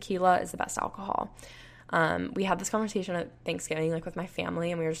 Next, tequila is the best alcohol. We had this conversation at Thanksgiving, like, with my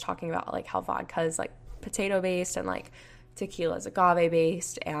family, and we were just talking about, like, how vodka is, like, potato-based and, like, tequila is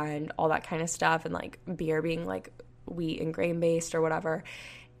agave-based and all that kind of stuff, and, like, beer being, like, wheat and grain-based or whatever.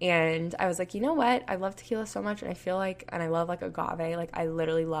 And I was like, you know what? I love tequila so much, and I feel like, and I love, like, agave. Like, I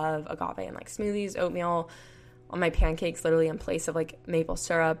literally love agave in, like, smoothies, oatmeal, on my pancakes, literally in place of, like, maple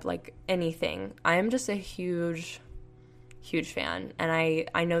syrup, like, anything. I am just a huge fan, and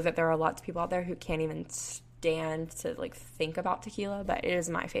I know that there are lots of people out there who can't even stand to, like, think about tequila, but it is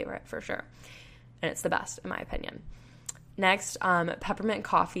my favorite for sure, and it's the best in my opinion. Next, peppermint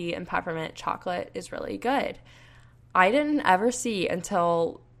coffee and peppermint chocolate is really good. I didn't ever see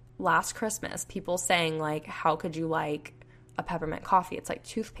until last Christmas people saying, like, how could you like a peppermint coffee? It's like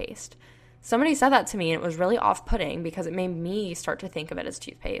toothpaste. Somebody said that to me, and it was really off-putting because it made me start to think of it as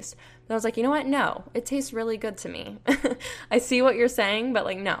toothpaste. But I was like, you know what? No, it tastes really good to me. I see what you're saying, but,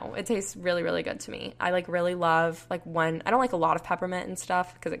 like, no, it tastes really, really good to me. I, like, really love, like, I don't like a lot of peppermint and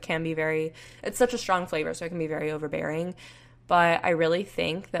stuff because it can be it's such a strong flavor, so it can be very overbearing. But I really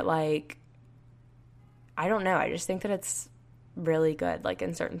think that, like, I don't know, I just think that it's really good, like,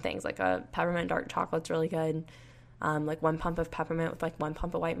 in certain things. Like, a peppermint dark chocolate's really good. Like, 1 pump of peppermint with, like, 1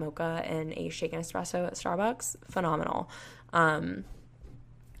 pump of white mocha and a shaken espresso at Starbucks, phenomenal. I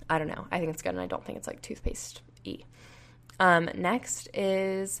don't know. I think it's good, and I don't think it's, like, toothpaste-y. Next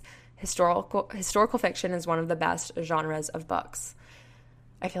is historical fiction is one of the best genres of books.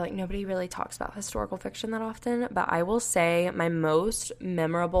 I feel like nobody really talks about historical fiction that often, but I will say my most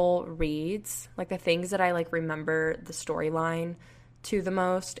memorable reads, like, the things that I, like, remember the storyline to the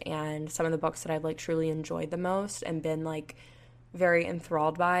most, and some of the books that I've, like, truly enjoyed the most and been, like, very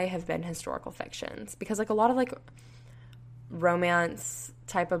enthralled by have been historical fictions. Because, like, a lot of, like, romance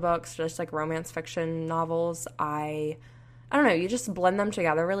type of books, just, like, romance fiction novels, I don't know, you just blend them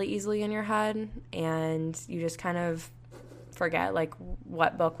together really easily in your head, and you just kind of forget, like,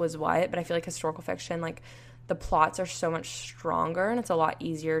 what book was what. But I feel like historical fiction, like, the plots are so much stronger, and it's a lot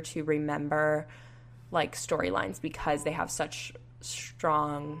easier to remember, like, storylines because they have such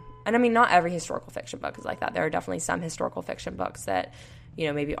strong, and I mean, not every historical fiction book is like that. There are definitely some historical fiction books that, you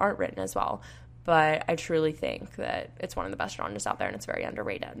know, maybe aren't written as well, but I truly think that it's one of the best genres out there, and it's very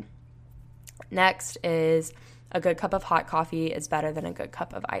underrated. Next is a good cup of hot coffee is better than a good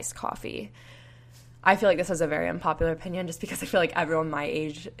cup of iced coffee. I feel like this is a very unpopular opinion just because I feel like everyone my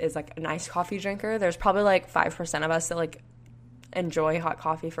age is, like, an iced coffee drinker. There's probably, like, 5% of us that, like, enjoy hot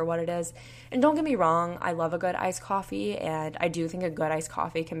coffee for what it is. And don't get me wrong, I love a good iced coffee, and I do think a good iced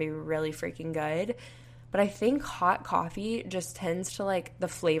coffee can be really freaking good. But I think hot coffee just tends to, like, the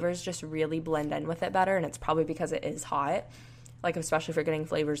flavors just really blend in with it better, and it's probably because it is hot, like, especially if you're getting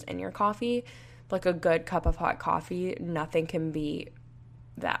flavors in your coffee. Like, a good cup of hot coffee, nothing can beat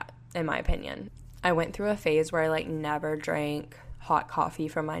that, in my opinion. I went through a phase where I, like, never drank hot coffee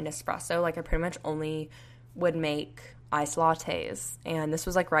from my Nespresso. Like I pretty much only would make iced lattes, and this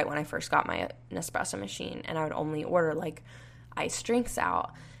was like right when I first got my Nespresso machine, and I would only order like iced drinks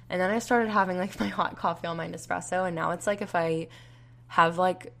out. And then I started having like my hot coffee on my Nespresso, and now it's like if I have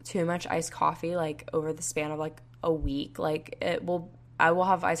like too much iced coffee like over the span of like a week, like I will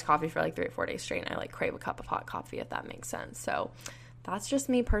have iced coffee for like 3 or 4 days straight, and I like crave a cup of hot coffee, if that makes sense. So that's just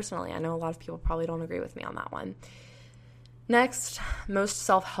me personally. I know a lot of people probably don't agree with me on that one. Next, most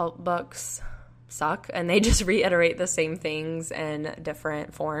self-help books suck, and they just reiterate the same things in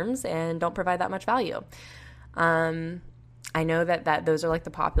different forms and don't provide that much value. I know that those are like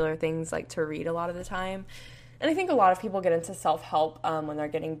the popular things like to read a lot of the time, and I think a lot of people get into self-help when they're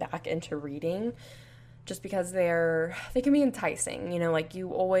getting back into reading, just because they can be enticing. You know, like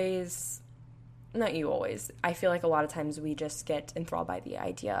I feel like a lot of times we just get enthralled by the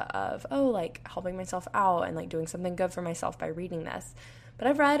idea of, oh, like helping myself out and like doing something good for myself by reading this. But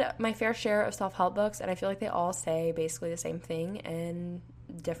I've read my fair share of self-help books, and I feel like they all say basically the same thing in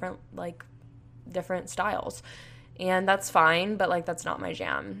different styles. And that's fine, but like that's not my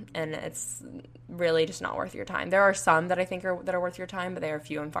jam, and it's really just not worth your time. There are some that I think are worth your time, but they are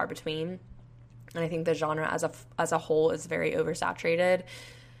few and far between. And I think the genre as a whole is very oversaturated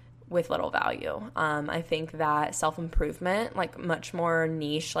with little value. I think that self-improvement, like much more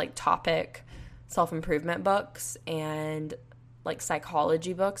niche, like topic self-improvement books and like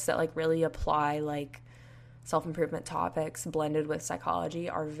psychology books that like really apply like self-improvement topics blended with psychology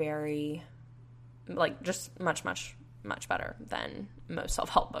are very like just much, much, much better than most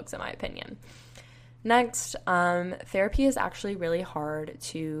self-help books in my opinion. Next, therapy is actually really hard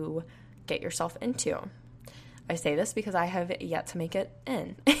to get yourself into. I say this because I have yet to make it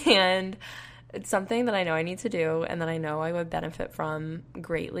in, and it's something that I know I need to do and that I know I would benefit from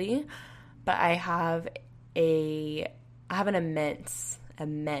greatly, but I have an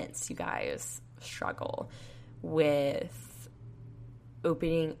immense, you guys, struggle with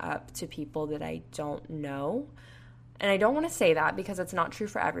opening up to people that I don't know. And I don't want to say that because it's not true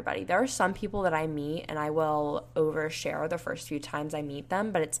for everybody. There are some people that I meet and I will overshare the first few times I meet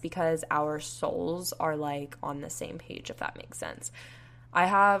them, but it's because our souls are like on the same page, if that makes sense. I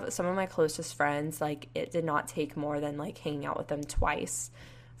have some of my closest friends, like it did not take more than like hanging out with them twice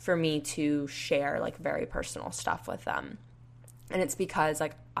for me to share like very personal stuff with them. And it's because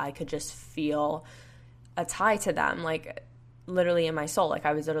like I could just feel a tie to them, like literally in my soul. Like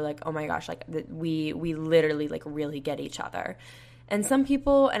I was literally like, oh my gosh, like we literally like really get each other. And some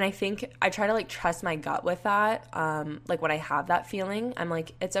people, and I think I try to like trust my gut with that. Like when I have that feeling, I'm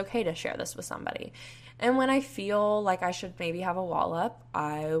like, it's okay to share this with somebody. And when I feel like I should maybe have a wall up,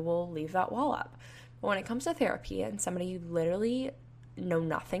 I will leave that wall up. But when it comes to therapy and somebody you literally know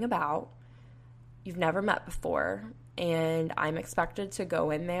nothing about, you've never met before, and I'm expected to go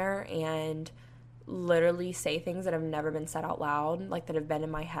in there and literally say things that have never been said out loud, like that have been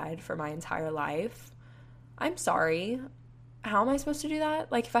in my head for my entire life, I'm sorry. How am I supposed to do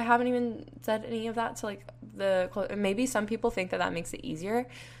that? Like if I haven't even said any of that to like maybe some people think that makes it easier,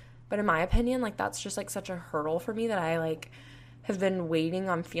 but in my opinion, like that's just like such a hurdle for me that I like have been waiting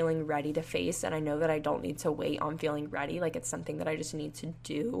on feeling ready to face, and I know that I don't need to wait on feeling ready. Like it's something that I just need to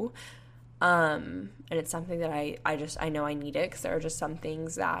do. And it's something that I know I need it, because there are just some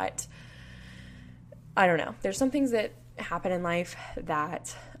things that I don't know. There's some things that happen in life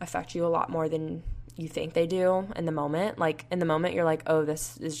that affect you a lot more than you think they do in the moment. Like in the moment you're like, oh,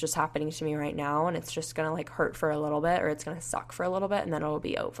 this is just happening to me right now, and it's just gonna like hurt for a little bit, or it's gonna suck for a little bit, and then it'll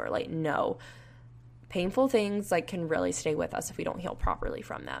be over. Like no, painful things like can really stay with us if we don't heal properly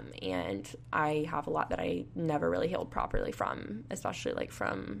from them. And I have a lot that I never really healed properly from, especially like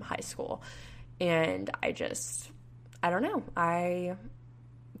from high school. And I don't know. I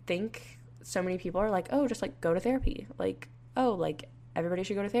think so many people are like, oh, just like go to therapy. Like, oh, like everybody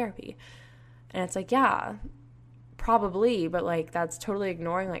should go to therapy. And it's like, yeah, probably, but like that's totally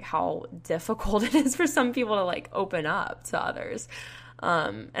ignoring like how difficult it is for some people to like open up to others.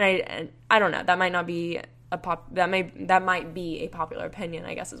 And I don't know, that might not be that might be a popular opinion,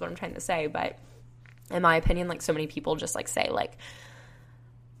 I guess is what I'm trying to say. But in my opinion, like so many people just like say like,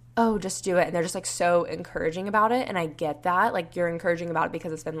 oh, just do it. And they're just like so encouraging about it. And I get that. Like you're encouraging about it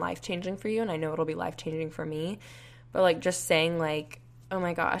because it's been life-changing for you. And I know it'll be life-changing for me. But like just saying like, oh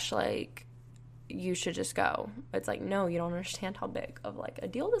my gosh, like you should just go. It's like, no, you don't understand how big of like a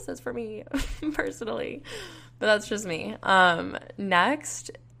deal this is for me personally. But that's just me.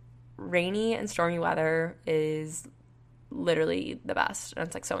 Next, rainy and stormy weather is literally the best. And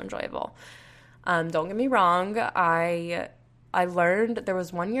it's like so enjoyable. Don't get me wrong. I I learned there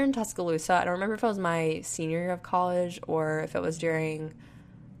was one year in Tuscaloosa. I don't remember if it was my senior year of college or if it was during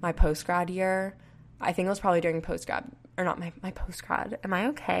my post-grad year. I think it was probably during post-grad, or not my post-grad. Am I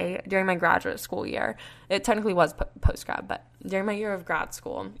okay? During my graduate school year. It technically was post-grad, but during my year of grad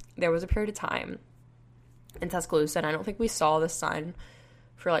school, there was a period of time in Tuscaloosa, and I don't think we saw the sun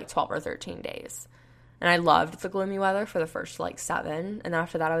for like 12 or 13 days. And I loved the gloomy weather for the first like 7. And then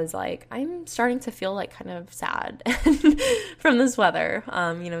after that, I was like, I'm starting to feel like kind of sad from this weather.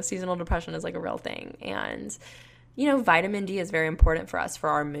 Seasonal depression is like a real thing. And, vitamin D is very important for us, for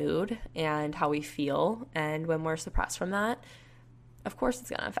our mood and how we feel. And when we're suppressed from that, of course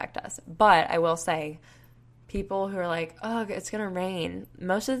it's going to affect us. But I will say, people who are like, oh, it's going to rain.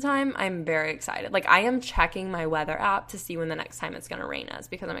 Most of the time, I'm very excited. Like, I am checking my weather app to see when the next time it's going to rain is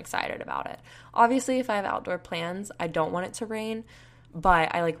because I'm excited about it. Obviously, if I have outdoor plans, I don't want it to rain,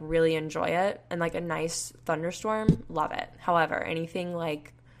 but I, really enjoy it. And, a nice thunderstorm, love it. However, anything,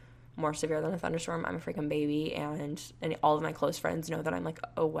 more severe than a thunderstorm, I'm a freaking baby. And all of my close friends know that I'm,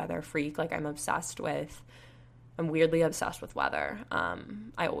 a weather freak. I'm weirdly obsessed with weather.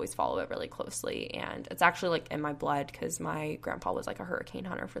 I always follow it really closely, and it's actually in my blood because my grandpa was a hurricane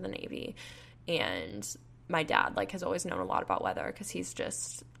hunter for the Navy, and my dad has always known a lot about weather because he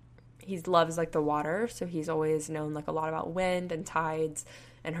loves the water, so he's always known a lot about wind and tides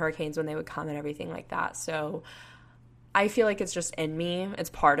and hurricanes when they would come and everything like that. So I feel like it's just in me, it's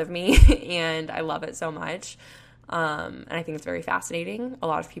part of me, and I love it so much. And I think it's very fascinating. A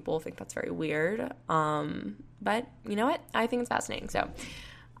lot of people think that's very weird. But you know what? I think it's fascinating.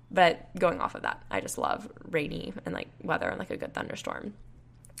 But going off of that, I just love rainy and weather and a good thunderstorm.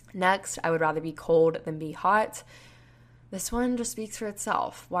 Next, I would rather be cold than be hot. This one just speaks for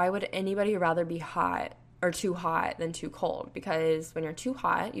itself. Why would anybody rather be hot or too hot than too cold? Because when you're too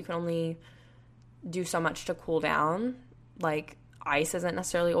hot, you can only do so much to cool down. Ice isn't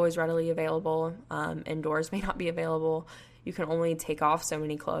necessarily always readily available. Indoors may not be available. You can only take off so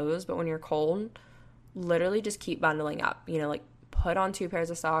many clothes. But when you're cold, literally just keep bundling up. Put on 2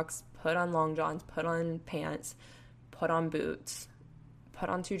 pairs of socks, put on long johns, put on pants, put on boots, put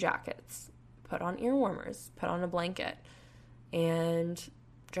on 2 jackets, put on ear warmers, put on a blanket, and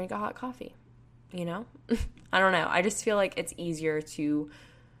drink a hot coffee. I don't know. I just feel like it's easier to...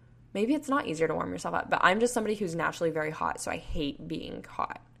 Maybe it's not easier to warm yourself up, but I'm just somebody who's naturally very hot, so I hate being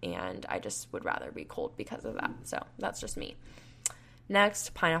hot, and I just would rather be cold because of that. So that's just me.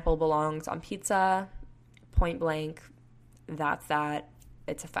 Next, pineapple belongs on pizza, point blank. That's that.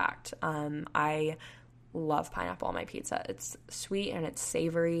 It's a fact. I love pineapple on my pizza. It's sweet and it's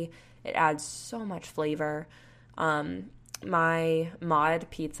savory. It adds so much flavor. My mod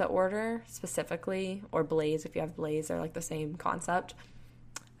pizza order specifically, or Blaze, if you have Blaze, they're the same concept.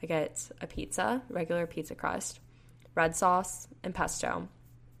 I get a pizza, regular pizza crust, red sauce, and pesto,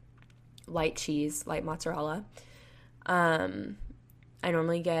 light cheese, light mozzarella. I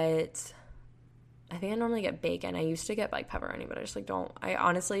normally get bacon. I used to get pepperoni, but I just don't. I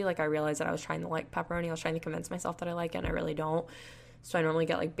honestly I realized that I was trying to pepperoni. I was trying to convince myself that I like it, and I really don't. So I normally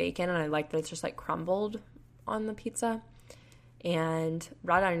get bacon, and I like that it's just crumbled on the pizza. And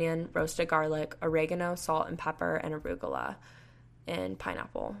red onion, roasted garlic, oregano, salt and pepper, and arugula. And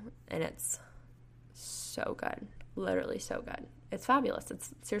pineapple, and it's so good, literally so good. It's fabulous. It's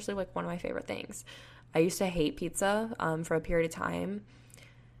seriously one of my favorite things. I used to hate pizza for a period of time,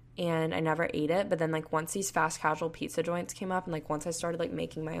 and I never ate it, but then once these fast casual pizza joints came up, and once I started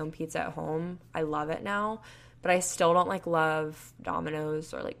making my own pizza at home, I love it now. But I still don't love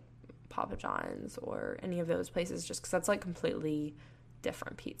Domino's or Papa John's or any of those places, just because that's completely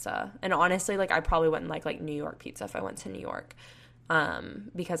different pizza. And honestly, I probably wouldn't like New York pizza if I went to New York.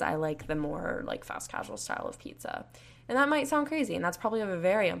 Because I like the more fast casual style of pizza. And that might sound crazy, and that's probably a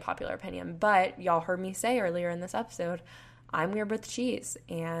very unpopular opinion, but y'all heard me say earlier in this episode, I'm weird with cheese,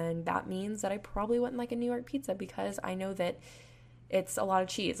 and that means that I probably wouldn't like a New York pizza because I know that it's a lot of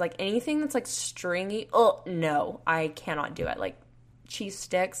cheese. Anything that's stringy, oh no, I cannot do it. Cheese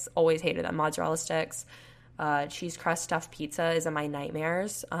sticks, always hated them. Mozzarella sticks, cheese crust stuffed pizza is in my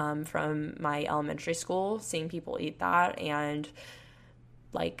nightmares from my elementary school, seeing people eat that, and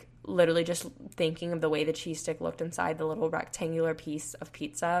literally just thinking of the way the cheese stick looked inside the little rectangular piece of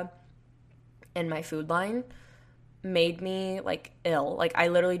pizza in my food line made me ill. I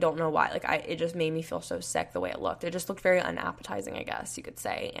literally don't know why. It just made me feel so sick the way it looked. It just looked very unappetizing, I guess you could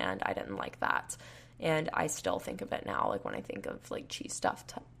say, and I didn't like that. And I still think of it now, when I think of cheese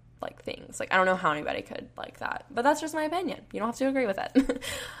stuffed things. I don't know how anybody could like that, but that's just my opinion. You don't have to agree with it.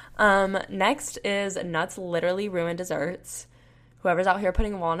 Next is nuts literally ruin desserts. whoever's out here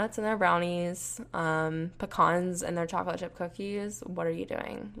putting walnuts in their brownies, pecans in their chocolate chip cookies, what are you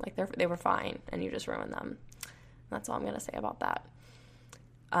doing? Like, they were fine, and you just ruined them. That's all I'm going to say about that.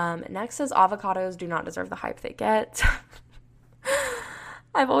 Next is avocados do not deserve the hype they get.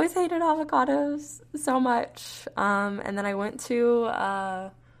 I've always hated avocados so much. And then I went to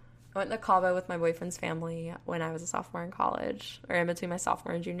Cabo with my boyfriend's family when I was a sophomore in college, or in between my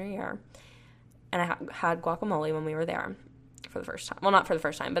sophomore and junior year. And I had guacamole when we were there for the first time. Well, not for the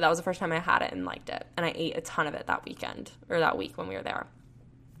first time, but that was the first time I had it and liked it. And I ate a ton of it that weekend, or that week when we were there.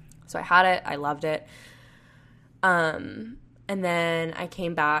 So I had it. I loved it. And then I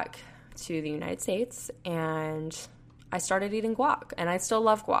came back to the United States and I started eating guac. And I still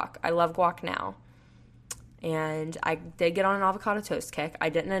love guac. I love guac now. And I did get on an avocado toast kick. I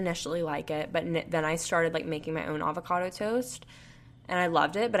didn't initially like it, but then I started like making my own avocado toast. And I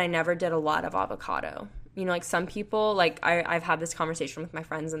loved it, but I never did a lot of avocado. You know, like some people, like I've had this conversation with my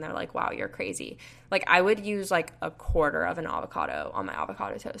friends and they're like, wow, you're crazy. Like I would use like a quarter of an avocado on my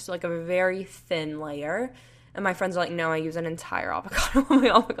avocado toast, so like a very thin layer. And my friends are like, no, I use an entire avocado on my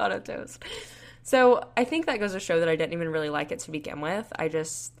avocado toast. So I think that goes to show that I didn't even really like it to begin with. I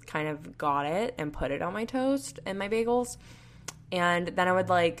just kind of got it and put it on my toast and my bagels. And then I would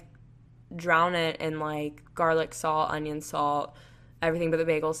like drown it in like garlic salt, onion salt, everything but the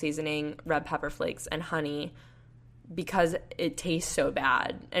bagel seasoning, red pepper flakes, and honey, because it tastes so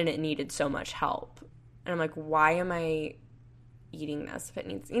bad and it needed so much help. And I'm like, why am I eating this if it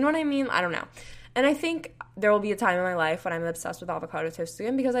needs, you know what I mean? I don't know. And I think there will be a time in my life when I'm obsessed with avocado toast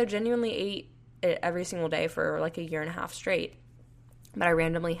again, because I genuinely ate it every single day for like a year and a half straight. But I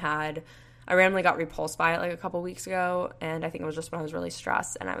randomly got repulsed by it like a couple weeks ago, and I think it was just when I was really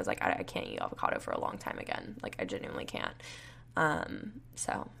stressed, and I was like, I can't eat avocado for a long time again. Like, I genuinely can't.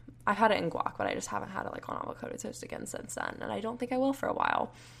 So I've had it in guac, but I just haven't had it like on avocado toast again since then, and I don't think I will for a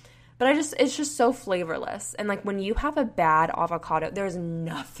while. But it's just so flavorless. And like when you have a bad avocado, there's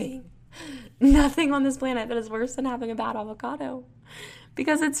nothing on this planet that is worse than having a bad avocado,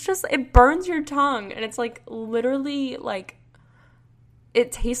 because it burns your tongue, and it's like literally like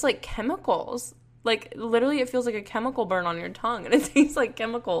it tastes like chemicals. Like literally it feels like a chemical burn on your tongue, and it tastes like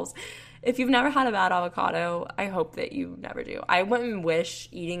chemicals. If you've never had a bad avocado, I hope that you never do. I wouldn't wish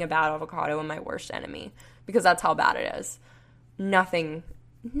eating a bad avocado on my worst enemy, because that's how bad it is. Nothing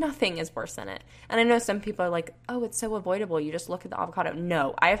is worse than it. And I know some people are like, oh, it's so avoidable. You just look at the avocado.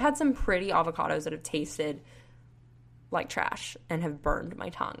 No, I have had some pretty avocados that have tasted like trash and have burned my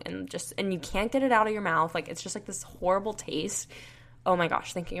tongue. And you can't get it out of your mouth. Like, it's just like this horrible taste. Oh my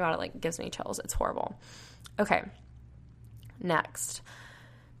gosh, thinking about it like gives me chills. It's horrible. Okay, next.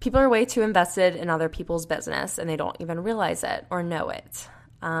 People are way too invested in other people's business, and they don't even realize it or know it.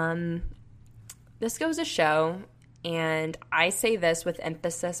 This goes to show, and I say this with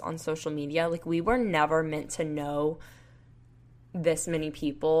emphasis on social media, like we were never meant to know this many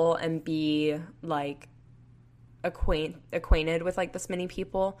people and be like acquainted with like this many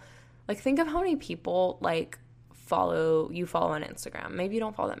people. Like, think of how many people like you follow on Instagram. Maybe you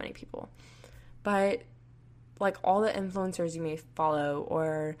don't follow that many people, but like all the influencers you may follow,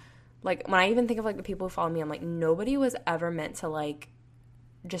 or like when I even think of like the people who follow me, I'm like, nobody was ever meant to like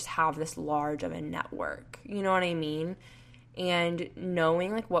just have this large of a network. You know what I mean? And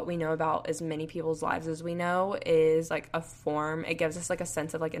knowing like what we know about as many people's lives as we know is like a form. It gives us like a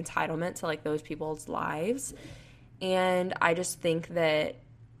sense of like entitlement to like those people's lives. And I just think that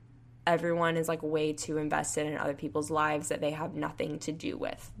everyone is like way too invested in other people's lives that they have nothing to do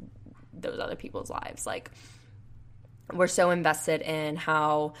with those other people's lives. Like, we're so invested in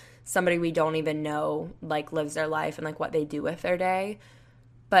how somebody we don't even know like lives their life and like what they do with their day,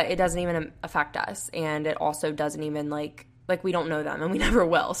 but it doesn't even affect us, and it also doesn't even like we don't know them, and we never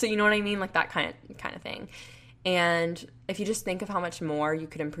will. So you know what I mean? Like that kind of thing. And if you just think of how much more you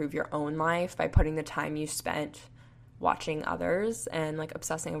could improve your own life by putting the time you spent watching others and like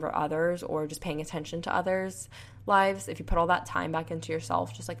obsessing over others, or just paying attention to others' lives, if you put all that time back into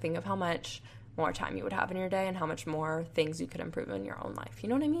yourself, just like think of how much more time you would have in your day and how much more things you could improve in your own life. You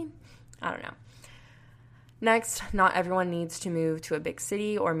know what I mean? I don't know. Next, not everyone needs to move to a big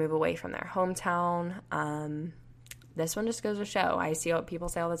city or move away from their hometown. This one just goes to show. I see what people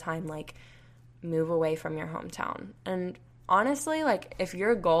say all the time, like, move away from your hometown. And honestly, like, if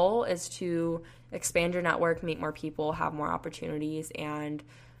your goal is to expand your network, meet more people, have more opportunities, and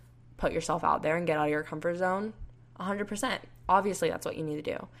put yourself out there and get out of your comfort zone, 100%. Obviously, that's what you need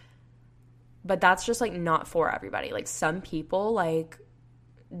to do. But that's just, like, not for everybody. Like, some people, like,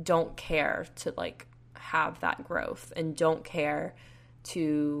 don't care to, like, have that growth and don't care I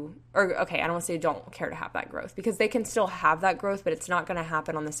don't want to say don't care to have that growth, because they can still have that growth, but it's not going to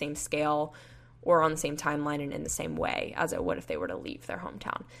happen on the same scale or on the same timeline and in the same way as it would if they were to leave their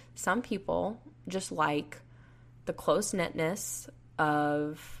hometown. Some people just like the close-knitness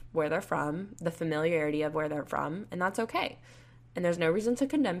of where they're from, the familiarity of where they're from, and that's okay. And there's no reason to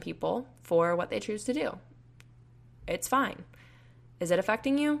condemn people for what they choose to do. It's fine. Is it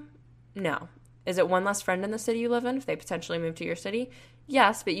affecting you? No. Is it one less friend in the city you live in if they potentially move to your city?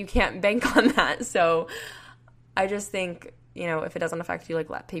 Yes, but you can't bank on that. So I just think, if it doesn't affect you, like,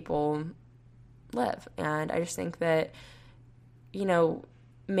 let people live. And I just think that,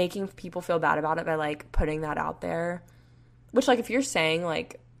 making people feel bad about it by, like, putting that out there, which, like, if you're saying,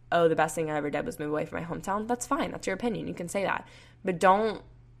 like, oh, the best thing I ever did was move away from my hometown, that's fine. That's your opinion. You can say that. But don't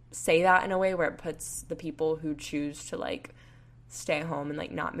say that in a way where it puts the people who choose to, like, stay home and,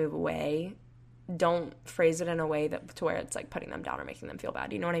 like, not move away, don't phrase it in a way that to where it's, like, putting them down or making them feel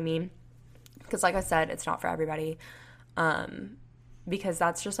bad. You know what I mean? Because, like I said, it's not for everybody. Because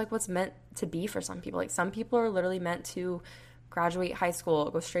that's just, like, what's meant to be for some people. Like, some people are literally meant to graduate high school,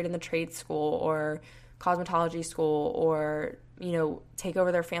 go straight into trade school or cosmetology school, or, take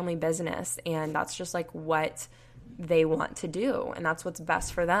over their family business. And that's just, like, what they want to do. And that's what's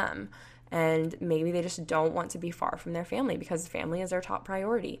best for them. And maybe they just don't want to be far from their family because family is their top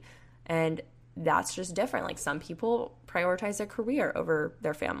priority. And that's just different. Like, some people prioritize their career over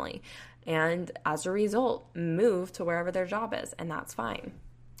their family, and as a result move to wherever their job is, and that's fine.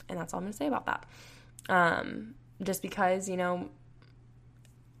 And that's all I'm going to say about that. Just because,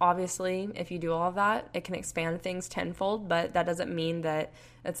 obviously if you do all of that, it can expand things tenfold, but that doesn't mean that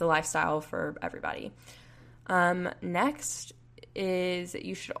it's a lifestyle for everybody. Next is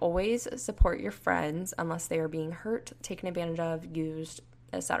you should always support your friends unless they are being hurt, taken advantage of, used,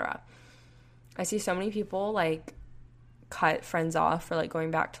 etc. I see so many people, like, cut friends off for, like,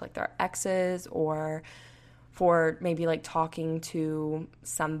 going back to, like, their exes, or for maybe, like, talking to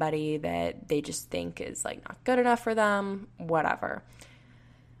somebody that they just think is, like, not good enough for them, whatever.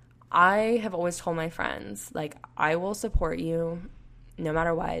 I have always told my friends, like, I will support you no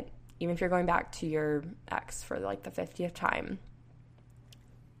matter what, even if you're going back to your ex for, like, the 50th time,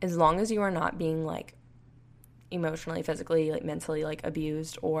 as long as you are not being, like, emotionally, physically, like, mentally, like,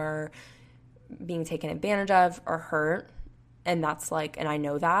 abused or being taken advantage of or hurt, and that's, like, and I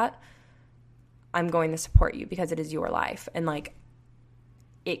know that, I'm going to support you because it is your life. And, like,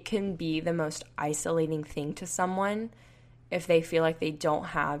 it can be the most isolating thing to someone if they feel like they don't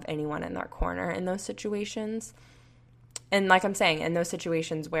have anyone in their corner in those situations. And like I'm saying, in those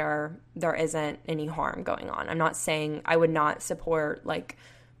situations where there isn't any harm going on. I'm not saying I would not support, like,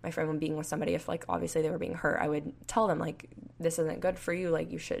 my friend when being with somebody if, like, obviously they were being hurt. I would tell them, like, this isn't good for you. Like,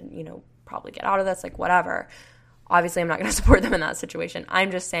 you should, probably get out of this, like, whatever. Obviously, I'm not going to support them in that situation.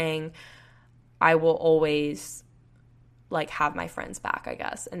 I'm just saying I will always, like, have my friends back, I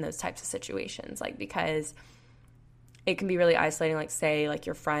guess, in those types of situations. Like, because it can be really isolating. Like, say, like,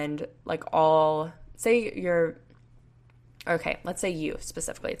 your friend, like, let's say you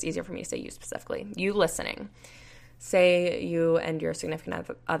specifically. It's easier for me to say you specifically. You listening. Say you and your significant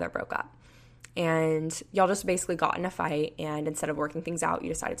other broke up, and y'all just basically got in a fight, and instead of working things out, you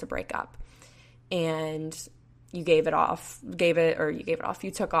decided to break up. And you gave it off.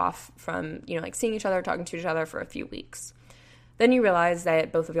 You took off from, like, seeing each other, talking to each other for a few weeks. Then you realize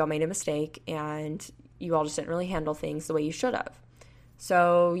that both of y'all made a mistake, and you all just didn't really handle things the way you should have.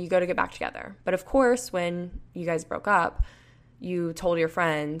 So you go to get back together. But of course, when you guys broke up, you told your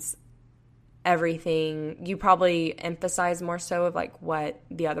friends everything. You probably emphasized more so of, like, what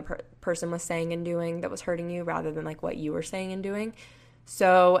the other person was saying and doing that was hurting you rather than, like, what you were saying and doing.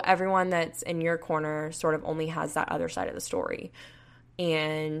 So everyone that's in your corner sort of only has that other side of the story.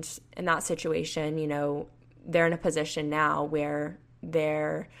 And in that situation, they're in a position now where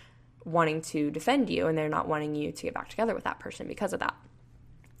they're wanting to defend you, and they're not wanting you to get back together with that person because of that.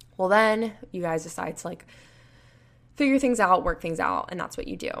 Well, then you guys decide to, like, figure things out, work things out, and that's what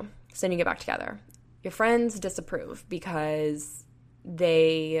you do. So then you get back together. Your friends disapprove because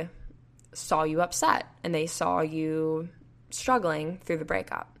they saw you upset and they saw you struggling through the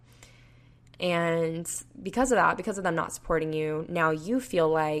breakup. And because of that, because of them not supporting you, now you feel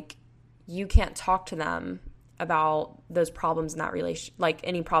like you can't talk to them about those problems in that relation, like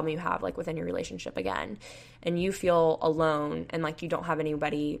any problem you have, like, within your relationship again. And you feel alone, and, like, you don't have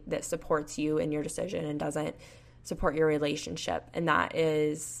anybody that supports you in your decision and doesn't support your relationship. And that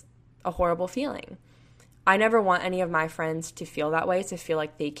is a horrible feeling. I never want any of my friends to feel that way, to feel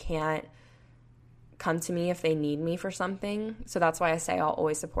like they can't come to me if they need me for something. So that's why I say I'll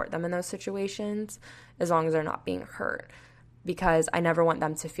always support them in those situations as long as they're not being hurt. because I never want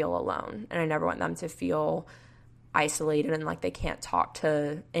them to feel alone, and I never want them to feel isolated and like they can't talk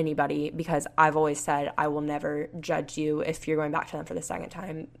to anybody, because I've always said I will never judge you if you're going back to them for the second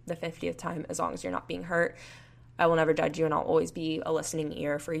time, the 50th time, as long as you're not being hurt. I will never judge you, and I'll always be a listening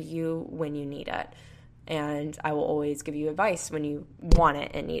ear for you when you need it. And I will always give you advice when you want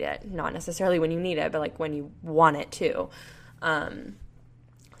it and need it. Not necessarily when you need it, but like when you want it too.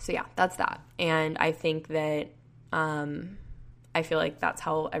 So yeah, that's that. And I think that I feel like that's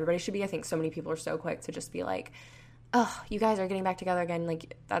how everybody should be. I think so many people are so quick to just be like, oh, you guys are getting back together again.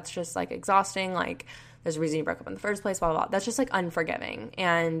 Like, that's just like exhausting. Like, there's a reason you broke up in the first place, blah, blah, blah. That's just like unforgiving.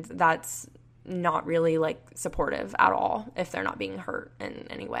 And that's not really like supportive at all if they're not being hurt in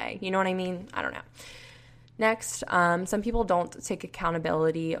any way. You know what I mean? I don't know. Next, some people don't take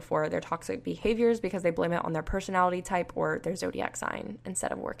accountability for their toxic behaviors because they blame it on their personality type or their zodiac sign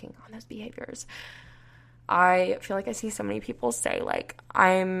instead of working on those behaviors. I feel like I see so many people say, like,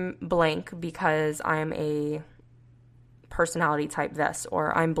 I'm blank because I'm a personality type this,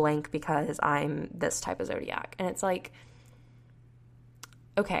 or I'm blank because I'm this type of zodiac. And it's like,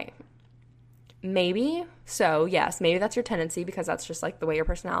 okay, maybe so, yes, maybe that's your tendency because that's just like the way your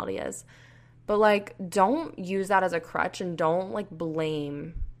personality is. But like, don't use that as a crutch, and don't like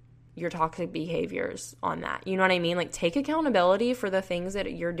blame your toxic behaviors on that. You know what I mean? Like, take accountability for the things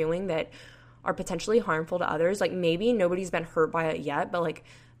that you're doing that are potentially harmful to others. Like, maybe nobody's been hurt by it yet, but like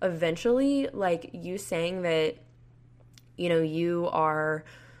eventually, like, you saying that, you know, you are,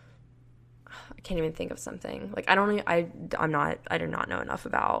 I can't even think of something. Like, I do not know enough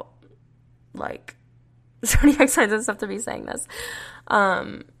about like zodiac signs and stuff to be saying this.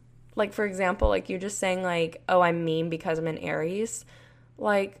 Like, for example, like, you just saying like, oh, I'm mean because I'm an Aries.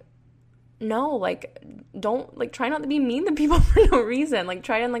 Like, no, like, don't, like, try not to be mean to people for no reason. Like,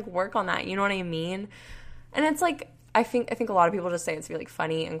 try and like work on that. You know what I mean? And it's like, I think a lot of people just say it's really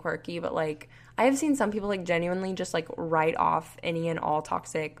funny and quirky, but like, I have seen some people like genuinely just like write off any and all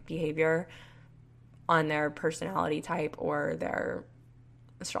toxic behavior on their personality type or their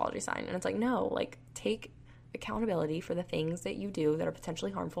astrology sign. And it's like, no, like, take accountability for the things that you do that are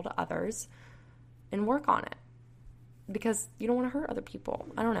potentially harmful to others and work on it, because you don't want to hurt other people.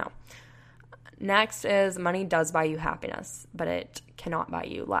 I don't know. Next is, money does buy you happiness, but it cannot buy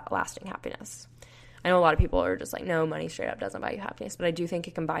you lasting happiness. I know a lot of people are just like, no, money straight up doesn't buy you happiness, but I do think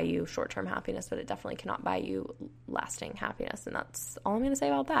it can buy you short-term happiness, but it definitely cannot buy you lasting happiness, and that's all I'm going to say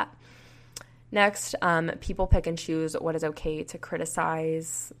about that. Next, people pick and choose what is okay to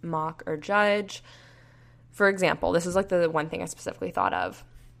criticize, mock, or judge. For example, this is like the one thing I specifically thought of.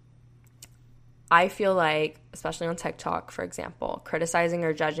 I feel like, especially on TikTok, for example, criticizing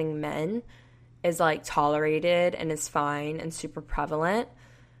or judging men is like tolerated and is fine and super prevalent,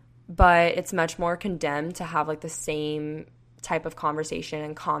 but it's much more condemned to have like the same type of conversation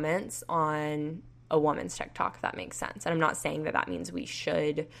and comments on a woman's TikTok, if that makes sense. And I'm not saying that means we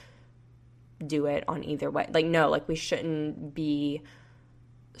should do it on either way. Like, no, like, we shouldn't be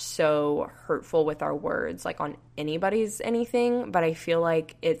so hurtful with our words, like, on anybody's anything, but I feel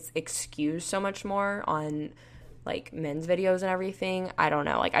like it's excused so much more on like men's videos and everything. I don't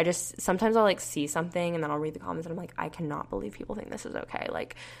know, like, I just, sometimes I'll like see something and then I'll read the comments and I'm like, I cannot believe people think this is okay.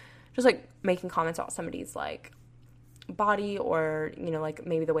 Like, just like making comments about somebody's like body, or, you know, like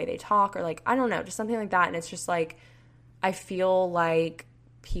maybe the way they talk, or like, I don't know, just something like that. And it's just like, I feel like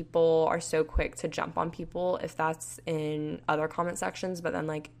people are so quick to jump on people if that's in other comment sections, but then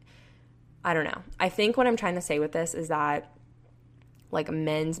like, I don't know. I think what I'm trying to say with this is that like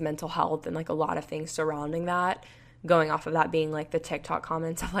men's mental health and like a lot of things surrounding that, going off of that being like the TikTok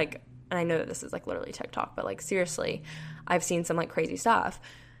comments of like, and I know that this is like literally TikTok, but like seriously, I've seen some like crazy stuff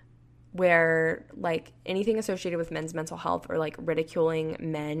where like anything associated with men's mental health or like ridiculing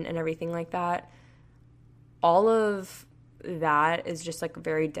men and everything like that, all of that is just like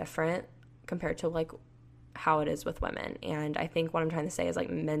very different compared to like how it is with women. And I think what I'm trying to say is like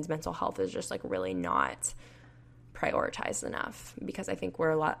men's mental health is just like really not prioritized enough, because I think we're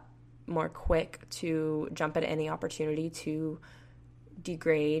a lot more quick to jump at any opportunity to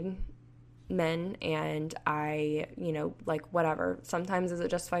degrade men. And I, you know, like, whatever, sometimes is it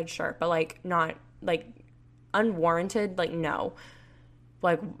justified? Sure, but like not like unwarranted. Like, no,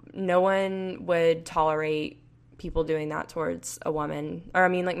 like no one would tolerate people doing that towards a woman, or I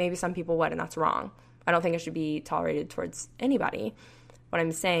mean, like, maybe some people would, and that's wrong. I don't think it should be tolerated towards anybody. What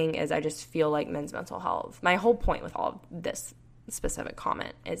I'm saying is I just feel like men's mental health, my whole point with all of this specific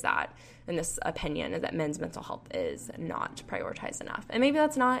comment is that, and this opinion is that men's mental health is not prioritized enough. And maybe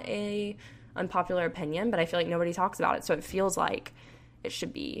that's not a unpopular opinion, but I feel like nobody talks about it, so it feels like it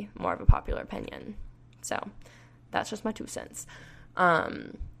should be more of a popular opinion. So That's just my 2 cents.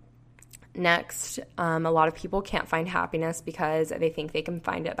 Next, a lot of people can't find happiness because they think they can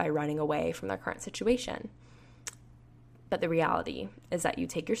find it by running away from their current situation. But the reality is that you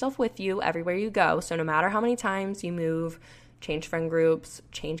take yourself with you everywhere you go. So no matter how many times you move, change friend groups,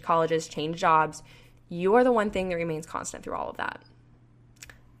 change colleges, change jobs, you are the one thing that remains constant through all of that.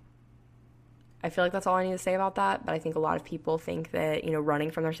 I feel like that's all I need to say about that. But I think a lot of people think that,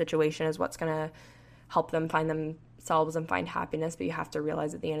 running from their situation is what's going to help them find themselves and find happiness. But you have to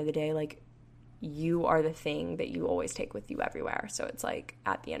realize at the end of the day, like, you are the thing that you always take with you everywhere. So it's like,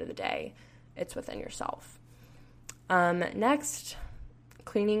 at the end of the day, it's within yourself. Next,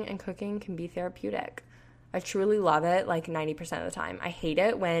 cleaning and cooking can be therapeutic. I truly love it, like 90% of the time. I hate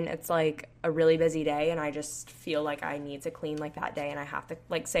it when it's like a really busy day and I just feel like I need to clean like that day, and I have to,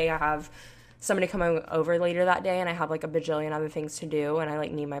 like, say I have somebody coming over later that day and I have like a bajillion other things to do and I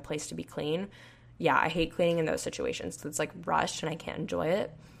like need my place to be clean. Yeah, I hate cleaning in those situations. So it's like rushed and I can't enjoy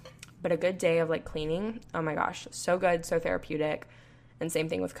it. But a good day of like cleaning, oh my gosh, so good, so therapeutic. And same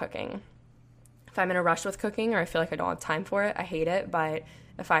thing with cooking. If I'm in a rush with cooking or I feel like I don't have time for it, I hate it. But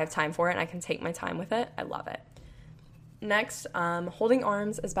if I have time for it and I can take my time with it, I love it. Next, holding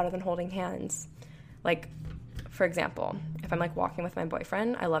arms is better than holding hands. Like, for example, if I'm like walking with my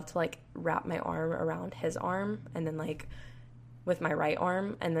boyfriend, I love to like wrap my arm around his arm and then like with my right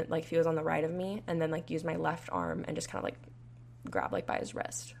arm, and then like if he was on the right of me, and then like use my left arm and just kind of like grab like by his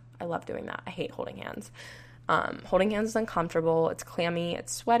wrist. I love doing that. I hate holding hands. Holding hands is uncomfortable. It's clammy.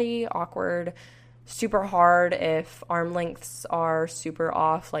 It's sweaty, awkward, super hard if arm lengths are super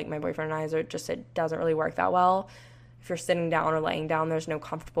off. Like my boyfriend and I, it doesn't really work that well. If you're sitting down or laying down, there's no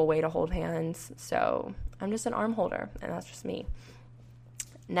comfortable way to hold hands. So I'm just an arm holder, and that's just me.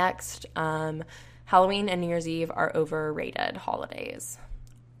 Next, Halloween and New Year's Eve are overrated holidays.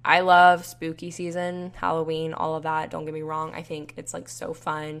 I love spooky season, Halloween, all of that. Don't get me wrong. I think it's like so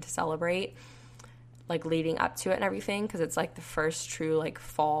fun to celebrate, like leading up to it and everything, because it's like the first true like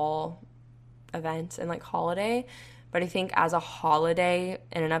fall event and like holiday. But I think as a holiday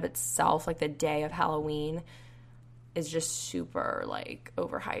in and of itself, like the day of Halloween is just super like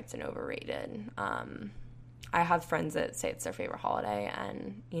overhyped and overrated. I have friends that say it's their favorite holiday,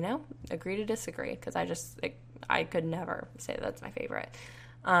 and agree to disagree, because I could never say that's my favorite.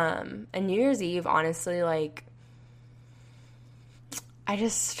 And New Year's Eve, honestly, like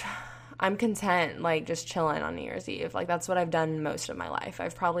I'm content, like just chilling on New Year's Eve. Like that's what I've done most of my life.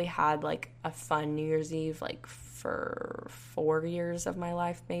 I've probably had like a fun New Year's Eve like for 4 years of my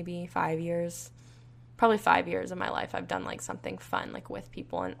life, maybe 5 years. Probably 5 years of my life I've done like something fun like with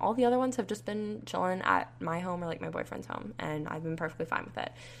people, and all the other ones have just been chilling at my home or like my boyfriend's home, and I've been perfectly fine with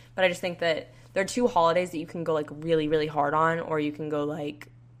it. But I just think that there are two holidays that you can go like really, really hard on, or you can go like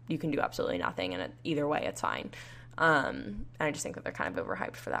you can do absolutely nothing, and either way it's fine. And I just think that they're kind of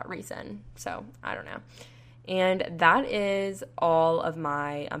overhyped for that reason. So I don't know. And that is all of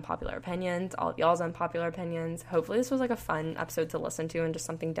my unpopular opinions, all of y'all's unpopular opinions. Hopefully this was like a fun episode to listen to and just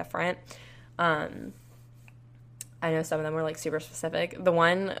something different. I know some of them were like super specific. The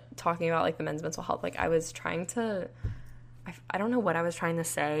one talking about like the men's mental health, like I was trying to, I don't know what I was trying to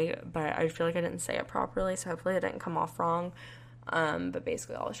say, but I feel like I didn't say it properly, so hopefully it didn't come off wrong. But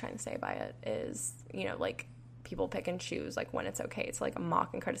basically all I was trying to say by it is, like people pick and choose like when it's okay to like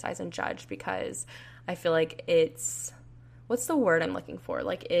mock and criticize and judge, because I feel like it's, what's the word I'm looking for?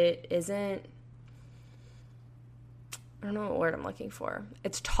 Like it isn't, I don't know what word I'm looking for.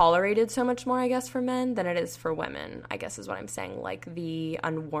 It's tolerated so much more, I guess, for men than it is for women, I guess is what I'm saying. Like the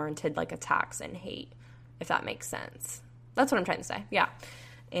unwarranted like attacks and hate, if that makes sense. That's what I'm trying to say. Yeah.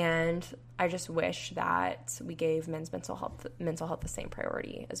 And I just wish that we gave men's mental health the same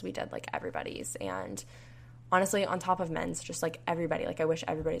priority as we did like everybody's. And honestly, on top of men's, just like everybody, like I wish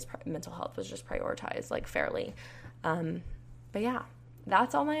everybody's mental health was just prioritized like fairly. But yeah,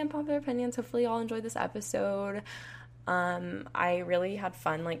 that's all my unpopular opinions. Hopefully y'all enjoyed this episode. I really had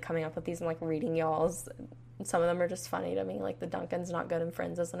fun like coming up with these and like reading y'all's. Some of them are just funny to me, like the Duncan's Not Good and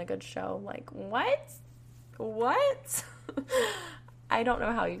Friends isn't a good show. Like what I don't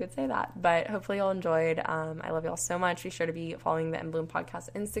know how you could say that, but hopefully y'all enjoyed. I love y'all so much. Be sure to be following the In Bloom Podcast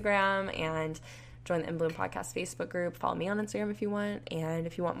Instagram and join the In Bloom Podcast Facebook group. Follow me on Instagram if you want, and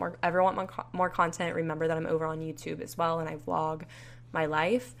if you want more content, remember that I'm over on YouTube as well, and I vlog my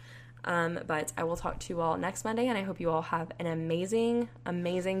life. But I will talk to you all next Monday, and I hope you all have an amazing,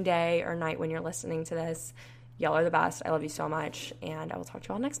 amazing day or night when you're listening to this. Y'all are the best. I love you so much, and I will talk to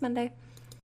you all next Monday.